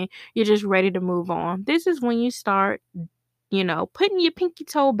 and you're just ready to move on. This is when you start putting your pinky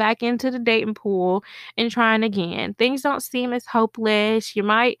toe back into the dating pool and trying again. Things don't seem as hopeless. You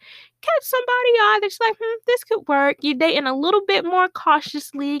might catch somebody eye that's like, this could work. You're dating a little bit more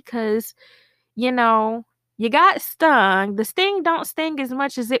cautiously because you know, you got stung. The sting don't sting as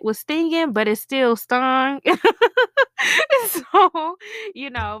much as it was stinging, but it still stung. So,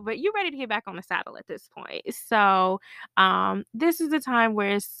 but you're ready to get back on the saddle at this point. So, this is the time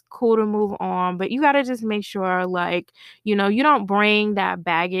where it's cool to move on, but you got to just make sure, like, you don't bring that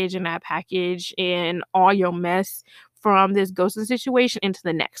baggage and that package and all your mess from this ghosting situation into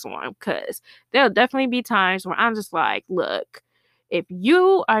the next one, because there'll definitely be times where I'm just like, look, if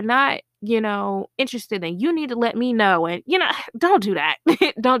you are not interested, then you need to let me know. And don't do that.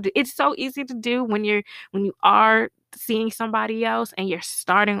 Don't do It's so easy to do when you are seeing somebody else and you're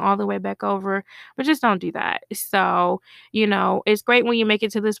starting all the way back over, but just don't do that. So it's great when you make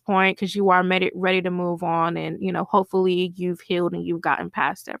it to this point because you are ready to move on, and hopefully you've healed and you've gotten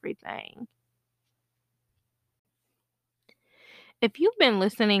past everything. If you've been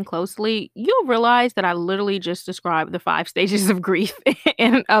listening closely, you'll realize that I literally just described the 5 stages of grief.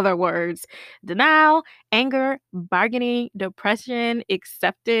 In other words, denial, anger, bargaining, depression,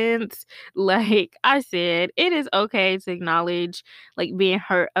 acceptance. Like I said, it is okay to acknowledge like being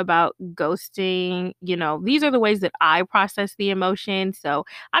hurt about ghosting. These are the ways that I process the emotion. So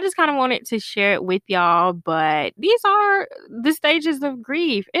I just kind of wanted to share it with y'all. But these are the stages of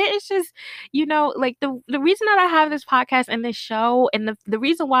grief. It's just like the reason that I have this podcast and this show, and the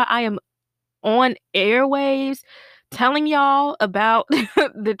reason why I am on airwaves telling y'all about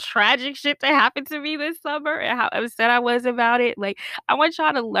the tragic shit that happened to me this summer and how upset I was about it. Like, I want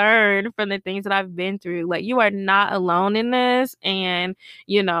y'all to learn from the things that I've been through. Like, you are not alone in this. And,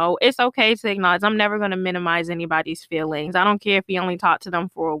 it's okay to acknowledge. I'm never going to minimize anybody's feelings. I don't care if you only talk to them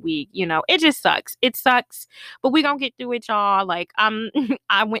for a week. It just sucks. It sucks. But we going to get through it, y'all. Like,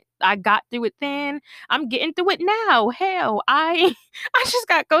 I got through it then. I'm getting through it now. Hell, I I just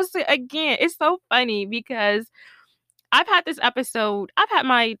got ghosted again. It's so funny because I've had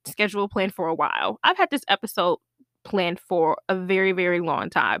my schedule planned for a while. I've had this episode planned for a very, very long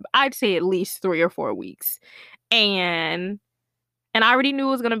time. I'd say at least 3 or 4 weeks. And I already knew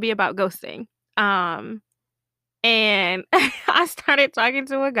it was going to be about ghosting. And I started talking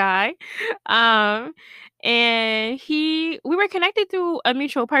to a guy. Um, and we were connected through a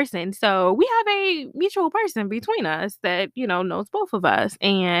mutual person. So we have a mutual person between us that, knows both of us.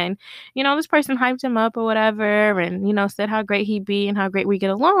 And, this person hyped him up or whatever and, said how great he'd be and how great we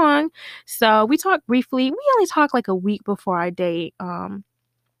get along. So we talked briefly. We only talked like a week before our date.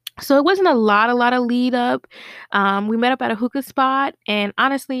 So it wasn't a lot of lead up. We met up at a hookah spot, and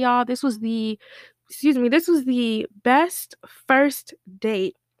honestly, y'all, this was the best first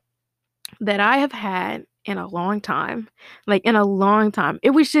date that I have had in a long time. Like, in a long time.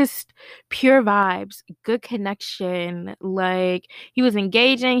 It was just pure vibes, good connection. Like, he was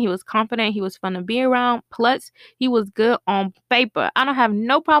engaging, he was confident, he was fun to be around. Plus, he was good on paper. I don't have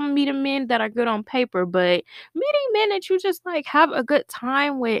no problem meeting men that are good on paper, but meeting men that you just like have a good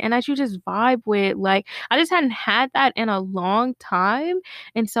time with and that you just vibe with, like, I just hadn't had that in a long time.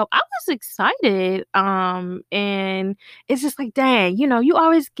 And so I was excited. And it's just like, dang, you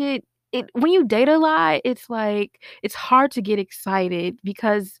always get it when you date a lot. It's like it's hard to get excited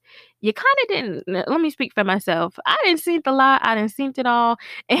because you kind of didn't. Let me speak for myself. I didn't see it a lot. I didn't see it all.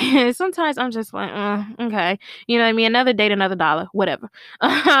 And sometimes I'm just like, okay. You know what I mean? Another date, another dollar, whatever.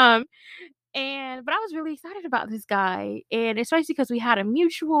 Um, but I was really excited about this guy, and especially because we had a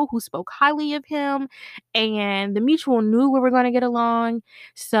mutual who spoke highly of him, and the mutual knew we were going to get along.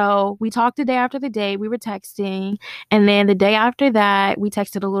 So we talked the day after the day. We were texting, and then the day after that, we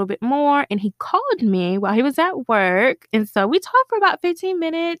texted a little bit more, and he called me while he was at work, and so we talked for about 15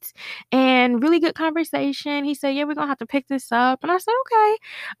 minutes, and really good conversation. He said, "Yeah, we're gonna have to pick this up," and I said, "Okay."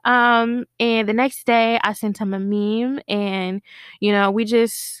 And the next day, I sent him a meme, and we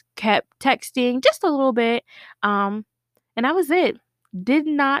just kept texting just a little bit. And that was it. Did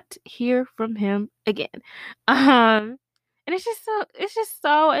not hear from him again. Um, and it's just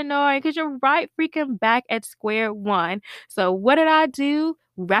so annoying because you're right freaking back at square one. So what did I do?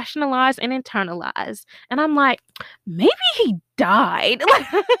 Rationalize and internalize. And I'm like, maybe he died.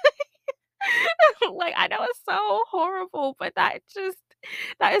 Like, I know it's so horrible, but that is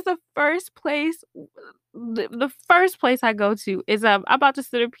the first place the first place I go to is I'm about to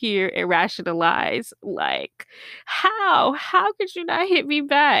sit up here and rationalize, like, how could you not hit me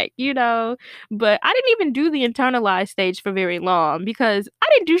back, but I didn't even do the internalized stage for very long because I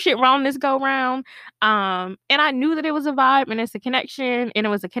didn't do shit wrong this go round. And I knew that it was a vibe and it's a connection and it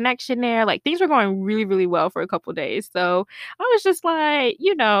was a connection there. Like, things were going really, really well for a couple days. So I was just like,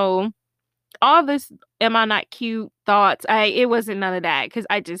 all this "am I not cute" thoughts, it wasn't none of that because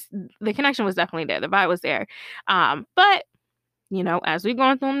the connection was definitely there. The vibe was there. But as we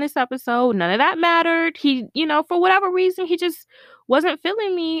going through in this episode, none of that mattered. He, for whatever reason, he just wasn't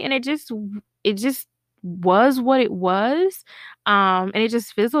feeling me, and it just was what it was. And it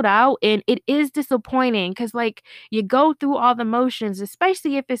just fizzled out, and it is disappointing because, like, you go through all the motions,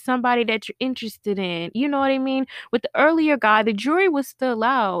 especially if it's somebody that you're interested in. You know what I mean? With the earlier guy, the jury was still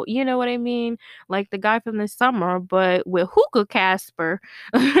out. You know what I mean? Like the guy from the summer, but with Hookah Casper,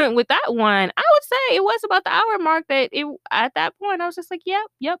 with that one, I would say it was about the hour mark that it at that point I was just like,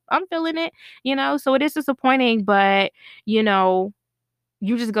 yep, I'm feeling it. So it is disappointing, but you know,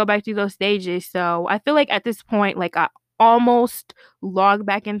 you just go back through those stages. So I feel like at this point, like, I almost logged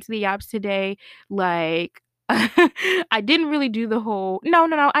back into the apps today. Like, I didn't really do the whole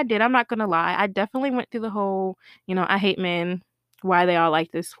no, I did. I'm not gonna lie. I definitely went through the whole, I hate men. Why they all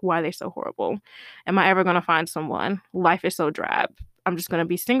like this? Why they're so horrible? Am I ever gonna find someone? Life is so drab. I'm just gonna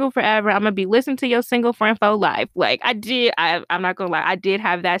be single forever. I'm gonna be listening to your single friend for life. Like, I'm not gonna lie. I did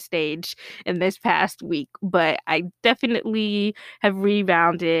have that stage in this past week, but I definitely have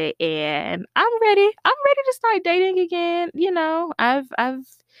rebounded and I'm ready. I'm ready to start dating again.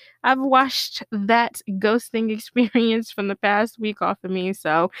 I've washed that ghosting experience from the past week off of me.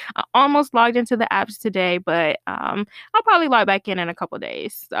 So I almost logged into the apps today, but I'll probably log back in a couple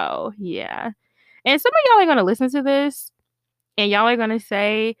days. So yeah. And some of y'all are gonna listen to this and y'all are gonna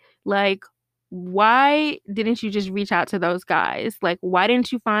say, like, why didn't you just reach out to those guys? Like, why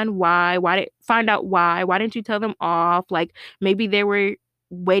didn't you find out why? Why didn't you tell them off? Like, maybe they were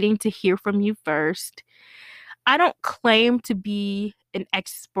waiting to hear from you first. I don't claim to be an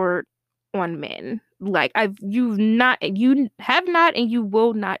expert on men. Like, you have not, and you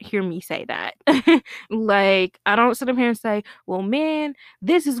will not hear me say that. Like, I don't sit up here and say, well, man,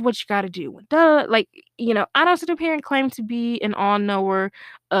 this is what you got to do. Duh. Like, I don't sit up here and claim to be an all knower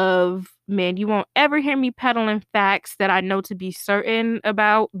of men. You won't ever hear me peddling facts that I know to be certain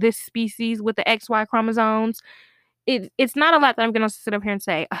about this species with the XY chromosomes. It's not a lot that I'm gonna sit up here and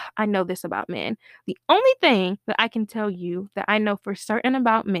say, I know this about men. The only thing that I can tell you that I know for certain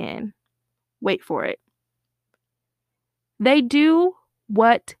about men, wait for it, they do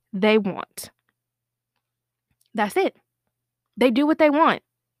what they want. That's it. They do what they want.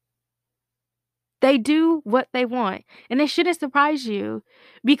 They do what they want. And it shouldn't surprise you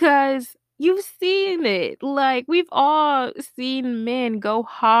because you've seen it. Like, we've all seen men go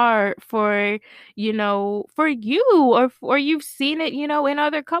hard for you, or you've seen it, in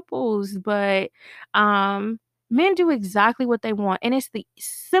other couples. But men do exactly what they want. And it's the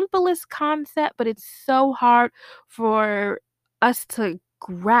simplest concept, but it's so hard for us to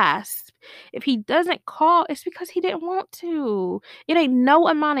grasp. If he doesn't call, it's because he didn't want to. It ain't no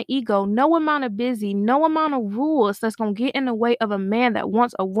amount of ego, no amount of busy, no amount of rules that's gonna get in the way of a man that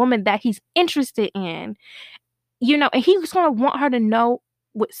wants a woman that he's interested in. And he's gonna want her to know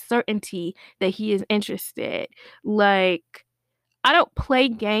with certainty that he is interested. Like, I don't play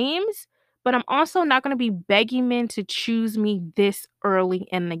games, but I'm also not gonna be begging men to choose me this early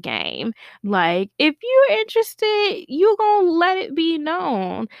in the game. Like, if you're interested, you gonna let it be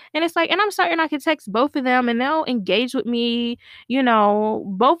known. And it's like, and I'm certain I could text both of them and they'll engage with me.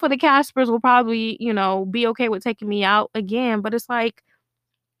 Both of the Caspers will probably, be okay with taking me out again. But it's like,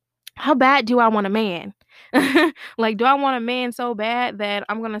 how bad do I want a man? Like, do I want a man so bad that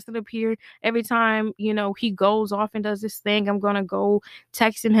I'm gonna sit up here every time, he goes off and does this thing, I'm gonna go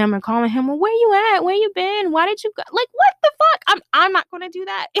texting him and calling him, well, where you at? Where you been? Why did you go? Like, what the fuck? I'm not gonna do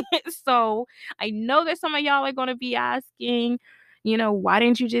that. So I know that some of y'all are gonna be asking, why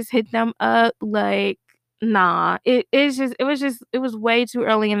didn't you just hit them up? Like, nah, it was way too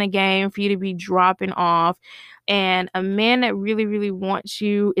early in the game for you to be dropping off. And a man that really, really wants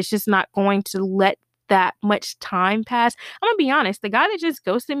you is just not going to let that much time pass. I'm gonna be honest, the guy that just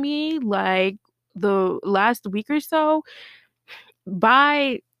ghosted me like the last week or so,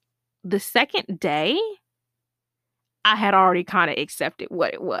 by the second day, I had already kinda accepted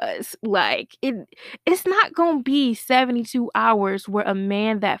what it was. Like, it's not gonna be 72 hours where a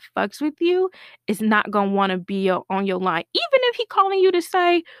man that fucks with you is not gonna wanna be on your line. Even if he calling you to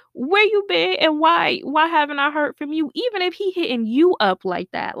say, "Where you been and why haven't I heard from you?" Even if he hitting you up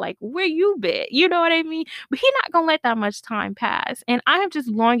like that, like, "Where you been?" You know what I mean? But he not gonna let that much time pass, and I have just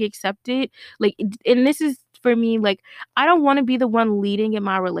long accepted, like, and this is for me, like, I don't wanna be the one leading in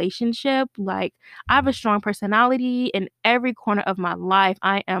my relationship. Like, I have a strong personality in every corner of my life.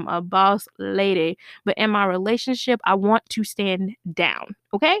 I am a boss lady. But in my relationship, I want to stand down.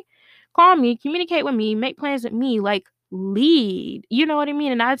 Okay? Call me, communicate with me, make plans with me, like lead. You know what I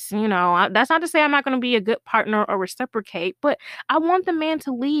mean? And that's not to say I'm not going to be a good partner or reciprocate, but I want the man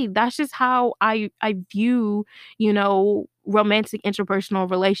to lead. That's just how I view, romantic interpersonal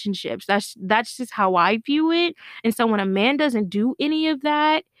relationships. That's just how I view it. And so when a man doesn't do any of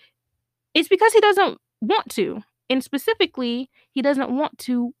that, it's because he doesn't want to. And specifically, he doesn't want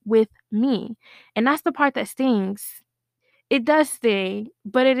to with me. And that's the part that stings. It does sting,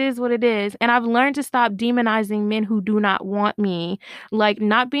 but it is what it is. And I've learned to stop demonizing men who do not want me. Like,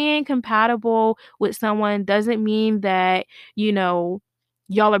 not being compatible with someone doesn't mean that, you know,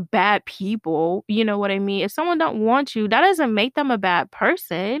 y'all are bad people. You know what I mean? If someone don't want you, that doesn't make them a bad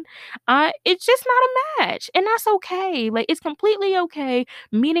person. It's just not a match. And that's okay. Like, it's completely okay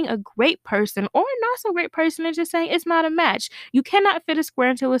meeting a great person or a not so great person and just saying it's not a match. You cannot fit a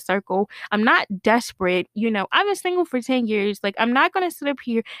square into a circle. I'm not desperate. I've been single for 10 years. Like, I'm not going to sit up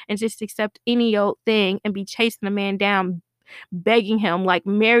here and just accept any old thing and be chasing a man down, begging him like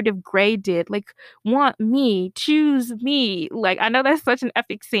Meredith Grey did. Like, want me, choose me. Like, I know that's such an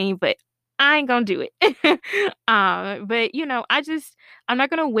epic scene, but I ain't gonna do it. But I'm not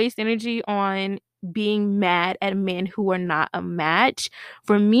gonna waste energy on being mad at men who are not a match.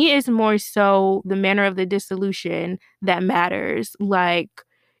 For me, it's more so the manner of the dissolution that matters. Like,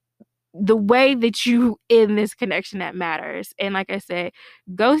 the way that you end this connection that matters. And like I said,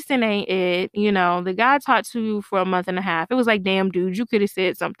 ghosting ain't it. The guy talked to you for a month and a half. It was like, damn, dude, you could have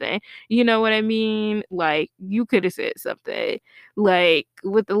said something. You know what I mean? Like, you could have said something. Like,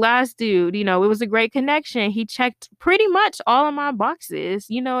 with the last dude, it was a great connection. He checked pretty much all of my boxes.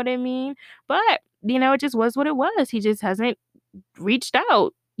 You know what I mean? But, it just was what it was. He just hasn't reached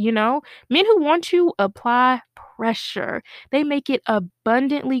out. Men who want you apply pressure. They make it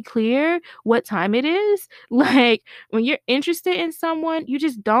abundantly clear what time it is. Like, when you're interested in someone, you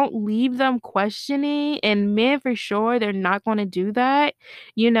just don't leave them questioning. And men, for sure, they're not going to do that.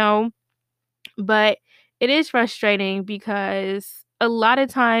 you know but it is frustrating because a lot of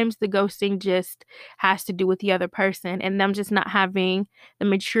times the ghosting just has to do with the other person and them just not having the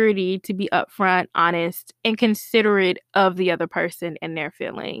maturity to be upfront, honest, and considerate of the other person and their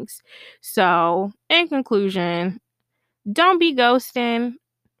feelings. So, in conclusion, don't be ghosting,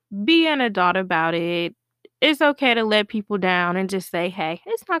 be an adult about it. It's okay to let people down and just say, hey,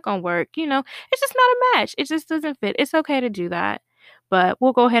 it's not going to work. It's just not a match. It just doesn't fit. It's okay to do that. But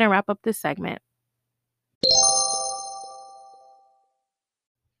we'll go ahead and wrap up this segment.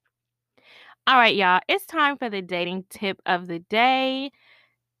 All right, y'all. It's time for the dating tip of the day.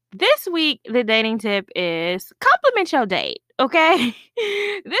 This week, the dating tip is compliment your date, okay?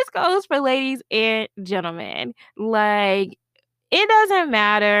 This goes for ladies and gentlemen. Like, it doesn't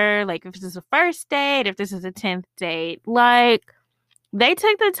matter, like, if this is a first date, if this is a 10th date. Like, they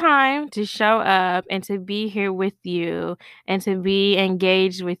took the time to show up and to be here with you and to be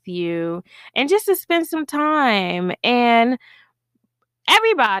engaged with you and just to spend some time. And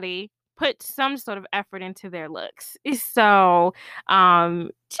everybody put some sort of effort into their looks. So,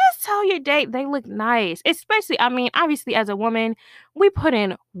 just tell your date they look nice. Especially, I mean, obviously as a woman, we put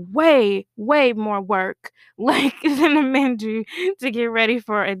in way, way more work like than the men do to get ready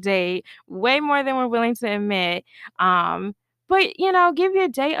for a date. Way more than we're willing to admit. But give your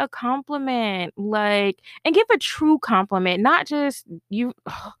date a compliment, like, and give a true compliment, not just you.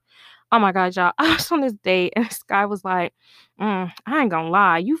 Oh my God, y'all. I was on this date and this guy was like, I ain't gonna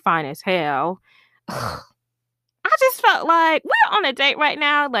lie, you fine as hell. I just felt like we're on a date right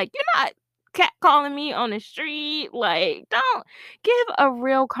now. Like, you're not catcalling me on the street. Like, don't give a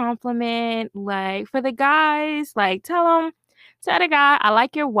real compliment. Like, for the guys, like, tell the guy, I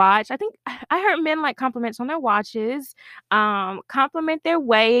like your watch. I think I heard men like compliments on their watches. Compliment their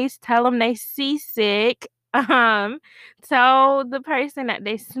waist. Tell them they seasick. Um, Tell the person that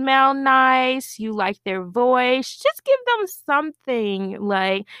they smell nice. You like their voice. Just give them something.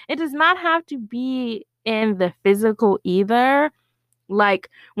 Like, it does not have to be in the physical either. Like,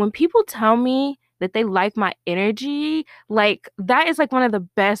 when people tell me that they like my energy, like, that is like one of the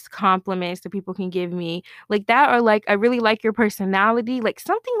best compliments that people can give me. Like that, or like, I really like your personality, like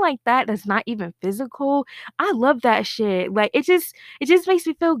something like that that's not even physical. I love that shit. Like, it just makes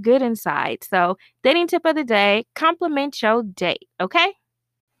me feel good inside. So, dating tip of the day, compliment your date, okay?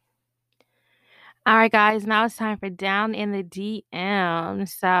 All right, guys, now it's time for Down in the DM.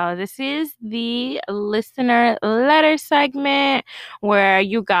 So, this is the listener letter segment where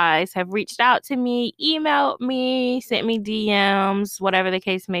you guys have reached out to me, emailed me, sent me DMs, whatever the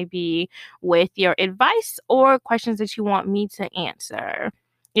case may be, with your advice or questions that you want me to answer.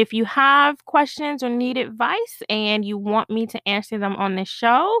 If you have questions or need advice and you want me to answer them on the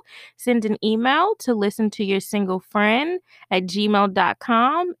show, send an email to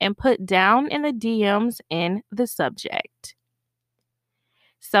listentoyoursinglefriend@gmail.com and put down in the DMs in the subject.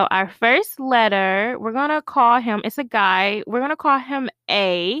 So our first letter, we're going to call him, it's a guy, we're going to call him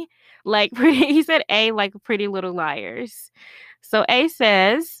A, like he said A like Pretty Little Liars. So A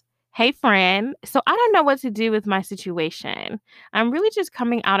says, "Hey friend, so I don't know what to do with my situation. I'm really just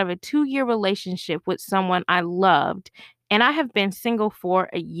coming out of a 2-year relationship with someone I loved, and I have been single for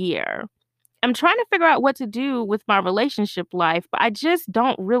a year. I'm trying to figure out what to do with my relationship life, but I just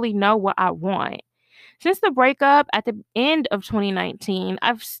don't really know what I want. Since the breakup at the end of 2019,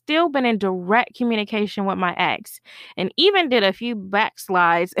 I've still been in direct communication with my ex and even did a few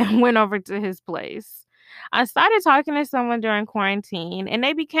backslides and went over to his place. I started talking to someone during quarantine and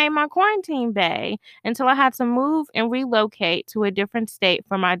they became my quarantine bae until I had to move and relocate to a different state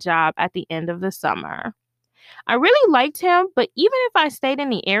for my job at the end of the summer. I really liked him, but even if I stayed in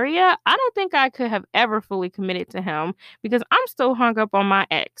the area, I don't think I could have ever fully committed to him because I'm still hung up on my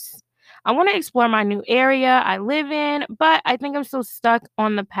ex. I want to explore my new area I live in, but I think I'm still stuck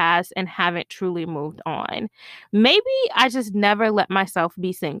on the past and haven't truly moved on. Maybe I just never let myself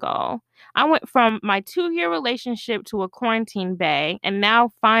be single. I went from my 2-year relationship to a quarantine bae, and now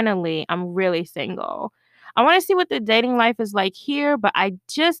finally I'm really single. I want to see what the dating life is like here, but I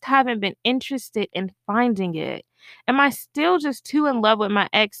just haven't been interested in finding it. Am I still just too in love with my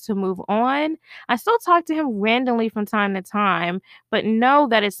ex to move on? I still talk to him randomly from time to time, but know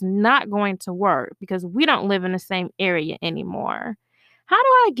that it's not going to work because we don't live in the same area anymore. How do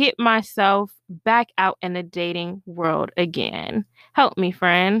I get myself back out in the dating world again? Help me,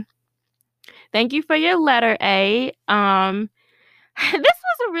 friend. Thank you for your letter, A. This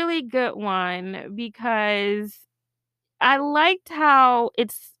was a really good one because I liked how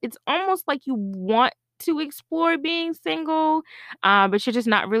it's almost like you want to explore being single, but you're just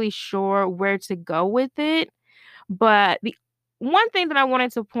not really sure where to go with it. But the one thing that I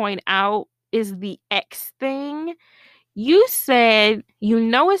wanted to point out is the ex thing. You said you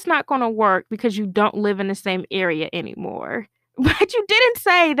know it's not going to work because you don't live in the same area anymore. But you didn't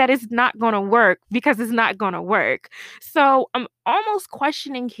say that it's not going to work because it's not going to work. So I'm almost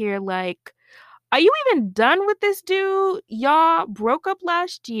questioning here, like, are you even done with this dude? Y'all broke up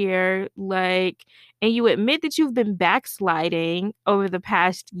last year, like, and you admit that you've been backsliding over the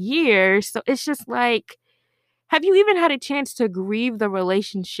past year. So it's just like, have you even had a chance to grieve the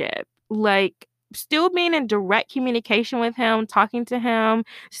relationship? Like, still being in direct communication with him, talking to him,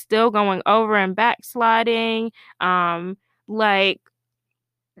 still going over and backsliding. Like,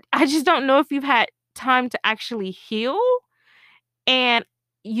 I just don't know if you've had time to actually heal. And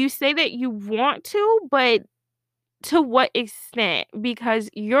you say that you want to, but to what extent? Because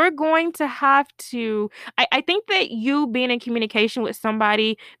you're going to have to I think that you being in communication with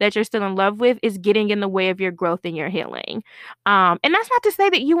somebody that you're still in love with is getting in the way of your growth and your healing. And that's not to say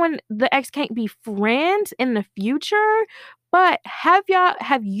that you and the ex can't be friends in the future, But have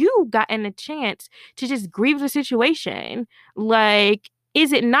you gotten a chance to just grieve the situation? Like,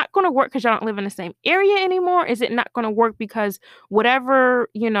 is it not going to work because y'all don't live in the same area anymore? Is it not going to work because whatever,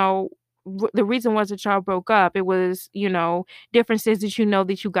 the reason was that y'all broke up, it was, differences that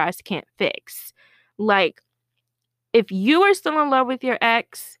that you guys can't fix. Like, if you are still in love with your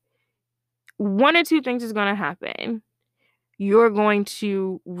ex, one or two things is going to happen. You're going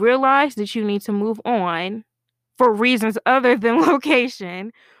to realize that you need to move on for reasons other than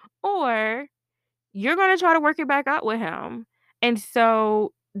location, or you're going to try to work it back out with him. And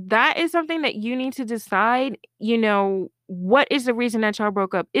so that is something that you need to decide, what is the reason that y'all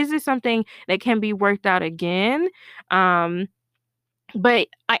broke up? Is this something that can be worked out again? But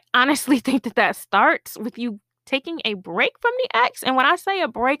I honestly think that starts with you taking a break from the ex. And when I say a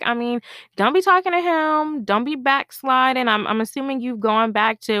break, I mean, don't be talking to him. Don't be backsliding. I'm assuming you've gone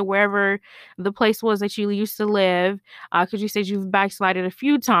back to wherever the place was that you used to live, because you said you've backslided a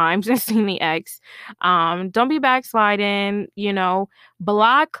few times and seen the ex. Don't be backsliding.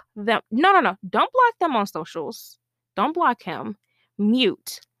 Block them. No, no, no. Don't block them on socials. Don't block him.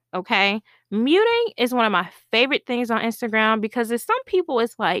 Mute. Okay. Muting is one of my favorite things on Instagram because there's some people,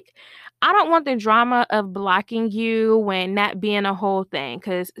 it's like, I don't want the drama of blocking you when that being a whole thing.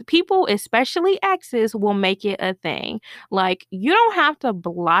 Because people, especially exes, will make it a thing. Like, you don't have to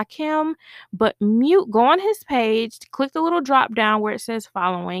block him, but go on his page, click the little drop down where it says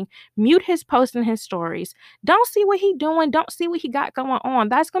following, mute his posts and his stories. Don't see what he doing. Don't see what he got going on.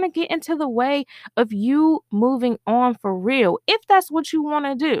 That's going to get into the way of you moving on for real. If that's what you want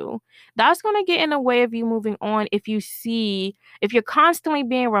to do, that's going to get in the way of you moving on. If you're constantly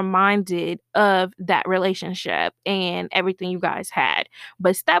being reminded of that relationship and everything you guys had.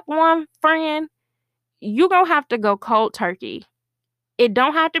 But step one, friend, you're going to have to go cold turkey. It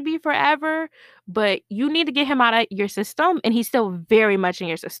don't have to be forever, but you need to get him out of your system, and he's still very much in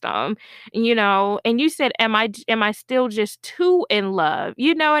your system, and you said, am I still just too in love?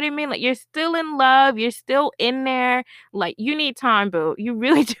 You know what I mean? Like, you're still in love, you're still in there. Like, you need time, boo. You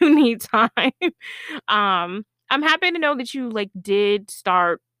really do need time. I'm happy to know that you like did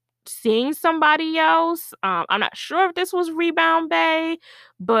start seeing somebody else. I'm not sure if this was Rebound Bay,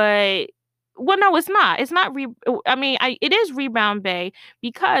 but well, no, it's not. It's not it is Rebound Bay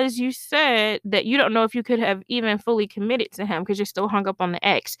because you said that you don't know if you could have even fully committed to him because you're still hung up on the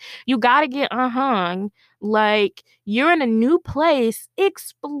ex. You got to get unhung. Like, you're in a new place.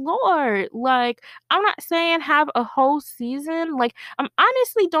 Explore. Like, I'm not saying have a whole season. Like, I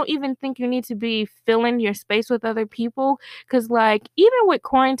honestly don't even think you need to be filling your space with other people because, like, even with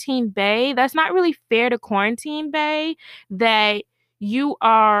Quarantine Bay, that's not really fair to Quarantine Bay that you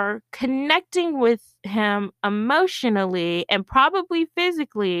are connecting with him emotionally and probably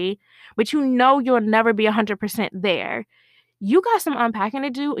physically, but you'll never be 100% there. You got some unpacking to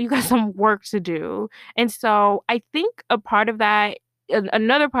do. You got some work to do. And so I think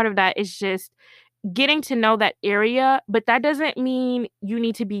another part of that is just getting to know that area, but that doesn't mean you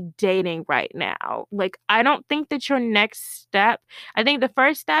need to be dating right now. Like, I don't think that your next step, I think the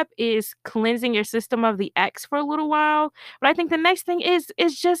first step is cleansing your system of the ex for a little while. But I think the next thing is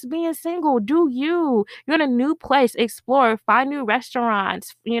just being single. Do you? You're in a new place, explore, find new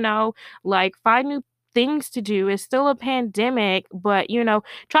restaurants, like find new things to do. It's still a pandemic, but try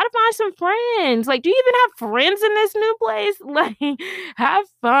to find some friends. Like, do you even have friends in this new place? Like, have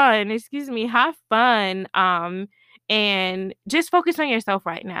fun. Excuse me, have fun. And just focus on yourself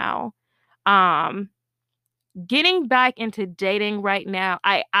right now. Um, Getting back into dating right now,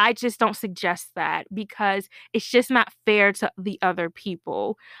 I just don't suggest that because it's just not fair to the other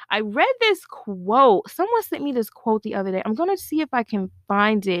people. I read this quote. Someone sent me this quote the other day. I'm going to see if I can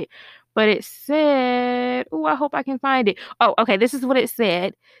find it. But it said, oh, I hope I can find it. Oh, okay. This is what it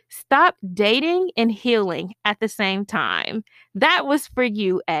said. Stop dating and healing at the same time. That was for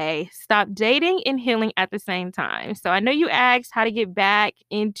you, A. Stop dating and healing at the same time. So I know you asked how to get back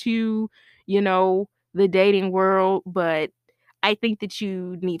into, the dating world, but I think that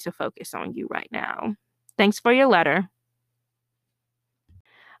you need to focus on you right now. Thanks for your letter.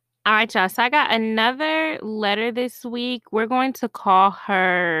 All right, y'all. So I got another letter this week. We're going to call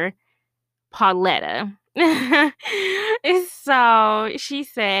her Pauletta. So she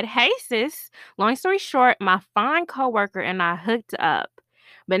said, "Hey sis, long story short, my fine coworker and I hooked up.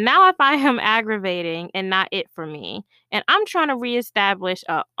 But now I find him aggravating and not it for me. And I'm trying to reestablish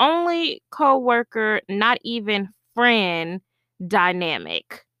a only coworker, not even friend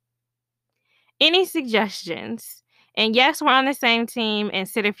dynamic. Any suggestions? And yes, we're on the same team and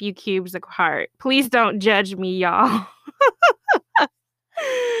sit a few cubes apart. Please don't judge me, y'all."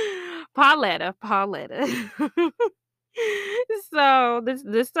 Pauletta. So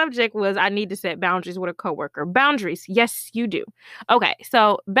this subject was I need to set boundaries with a coworker. Boundaries, yes, you do. Okay,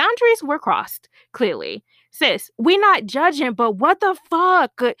 so boundaries were crossed, clearly. Sis, we not judging, but what the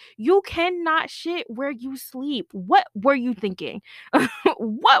fuck? You cannot shit where you sleep. What were you thinking?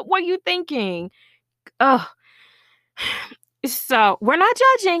 What were you thinking? Ugh. So we're not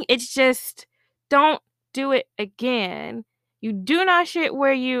judging. It's just don't do it again. You do not shit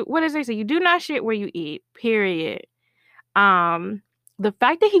where you what does they say? You do not shit where you eat. Period. Um, the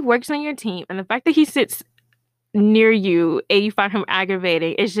fact that he works on your team and the fact that he sits near you and you find him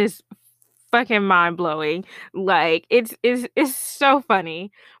aggravating is just fucking mind blowing. Like it's so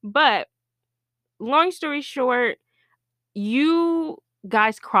funny. But long story short, you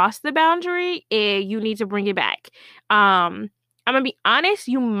guys crossed the boundary and you need to bring it back. I'm gonna be honest,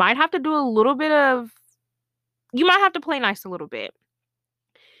 you might have to play nice a little bit.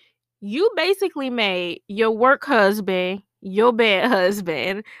 You basically made your work husband your bed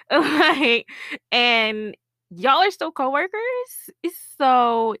husband. Like, and y'all are still coworkers.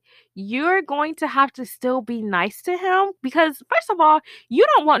 So you're going to have to still be nice to him because first of all, you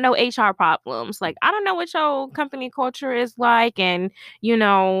don't want no HR problems. Like, I don't know what your company culture is like, and you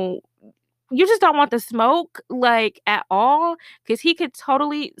know, you just don't want the smoke like at all because he could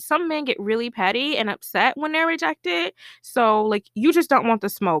totally some men get really petty and upset when they're rejected, so like you just don't want the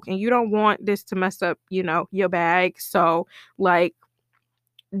smoke and you don't want this to mess up, you know, your bag. So like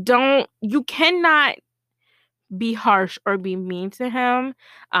don't you cannot be harsh or be mean to him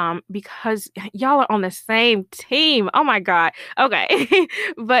because y'all are on the same team. Oh my god. Okay.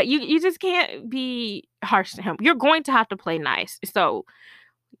 But you just can't be harsh to him. You're going to have to play nice. So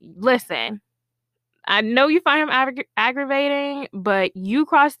listen, I know you find him aggravating, but you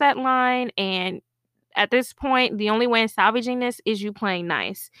crossed that line. And at this point, the only way in salvaging this is you playing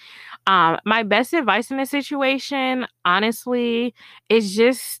nice. My best advice in this situation, honestly, is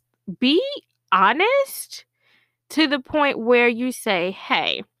just be honest to the point where you say,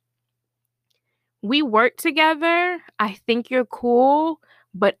 hey, we work together. I think you're cool,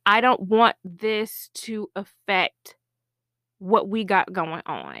 but I don't want this to affect what we got going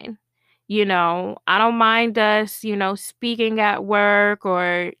on. You know, I don't mind us, you know, speaking at work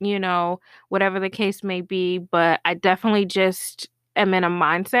or, you know, whatever the case may be, but I definitely just am in a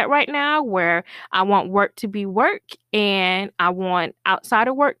mindset right now where I want work to be work and I want outside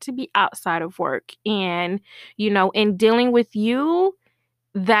of work to be outside of work. And, you know, in dealing with you,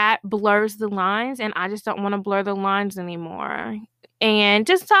 that blurs the lines and I just don't want to blur the lines anymore. And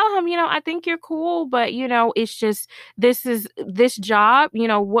just tell him, you know, I think you're cool, but you know, it's just this job, you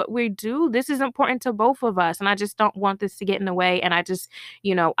know, what we do, this is important to both of us. And I just don't want this to get in the way. And I just,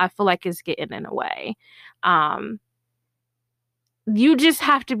 you know, I feel like it's getting in the way. Um, you just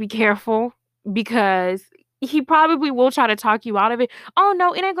have to be careful because he probably will try to talk you out of it. Oh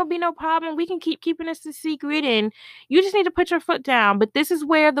no, it ain't gonna be no problem. We can keep keeping this a secret, and you just need to put your foot down. But this is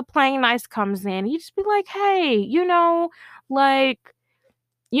where the playing nice comes in. You just be like, hey, you know, like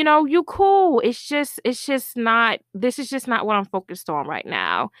you know, you cool. It's just not this is just not what I'm focused on right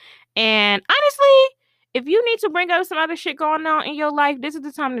now. And honestly, if you need to bring up some other shit going on in your life, this is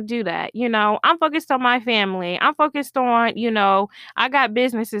the time to do that. You know, I'm focused on my family. I'm focused on, you know, I got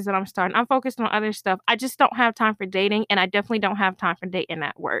businesses that I'm starting. I'm focused on other stuff. I just don't have time for dating, and I definitely don't have time for dating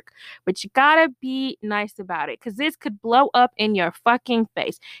at work. But you gotta be nice about it because this could blow up in your fucking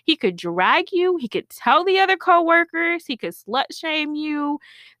face. He could drag you, he could tell the other coworkers, he could slut shame you.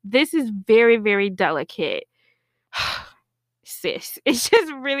 This is very, very delicate. Sis, it's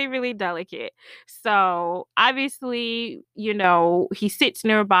just really, really delicate. So obviously, you know, he sits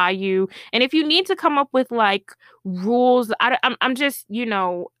nearby you, and if you need to come up with like rules, I'm just, you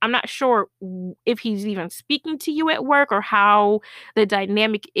know, I'm not sure if he's even speaking to you at work or how the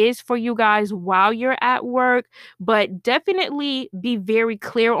dynamic is for you guys while you're at work, but definitely be very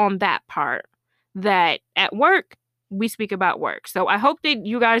clear on that part. That at work we speak about work. So I hope that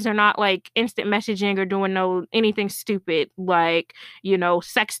you guys are not like instant messaging or doing no anything stupid like, you know,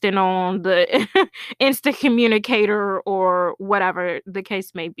 sexting on the instant communicator or whatever the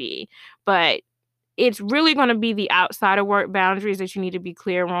case may be. But it's really going to be the outside of work boundaries that you need to be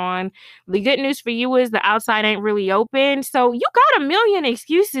clear on. The good news for you is the outside ain't really open. So you got a million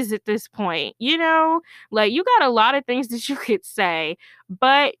excuses at this point, you know? Like you got a lot of things that you could say,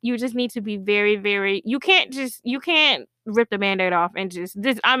 but you just need to be very, very you can't rip the band-aid off and just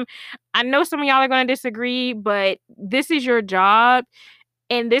this I know some of y'all are gonna disagree, but this is your job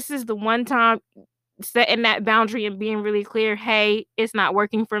and this is the one time setting that boundary and being really clear, hey, it's not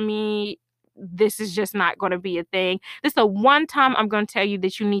working for me. this is just not going to be a thing. This is the one time I'm going to tell you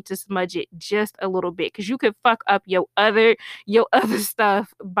that you need to smudge it just a little bit, because you could fuck up your other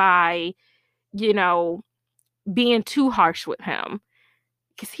stuff by, you know, being too harsh with him,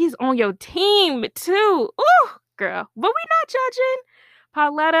 because he's on your team too. Ooh, girl. But we not judging.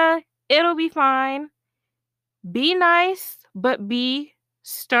 Pauletta, it'll be fine. Be nice, but be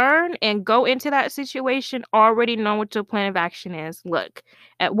stern, and go into that situation already know what your plan of action is. Look,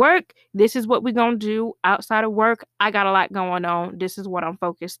 at work, this is what we're going to do. Outside of work, I got a lot going on. This is what I'm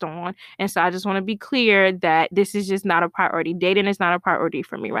focused on. And so I just want to be clear that this is just not a priority. Dating is not a priority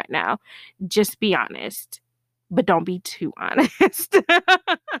for me right now. Just be honest, but don't be too honest.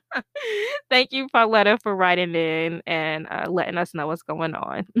 Thank you, Pauletta, for writing in and letting us know what's going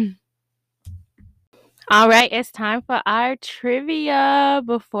on. All right, it's time for our trivia.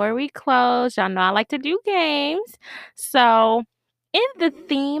 Before we close, y'all know I like to do games. So, in the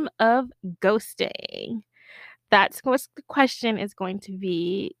theme of ghosting, that's what the question is going to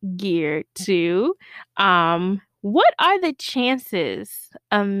be geared to. What are the chances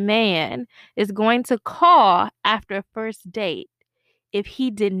a man is going to call after a first date if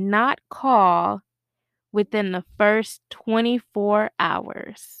he did not call within the first 24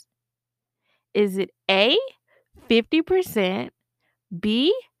 hours? Is it A, 50%,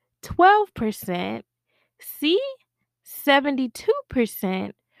 B, 12%, C,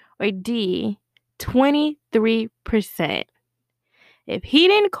 72%, or D, 23%? If he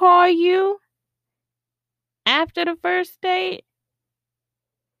didn't call you after the first date,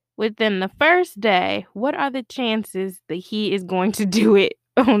 within the first day, what are the chances that he is going to do it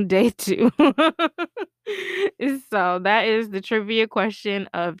on day 2? So that is the trivia question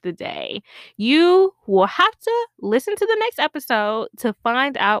of the day. You will have to listen to the next episode to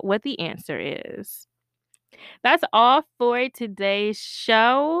find out what the answer is. That's all for today's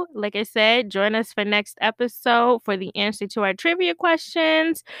show. Like I said, join us for next episode for the answer to our trivia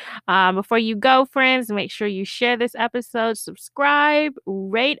questions. Before you go, friends, make sure you share this episode, subscribe,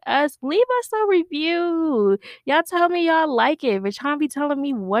 rate us, leave us a review. Y'all tell me y'all like it, but y'all be telling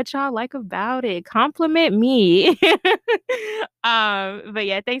me what y'all like about it. Compliment me. But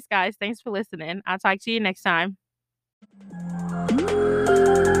yeah, thanks guys. Thanks for listening. I'll talk to you next time.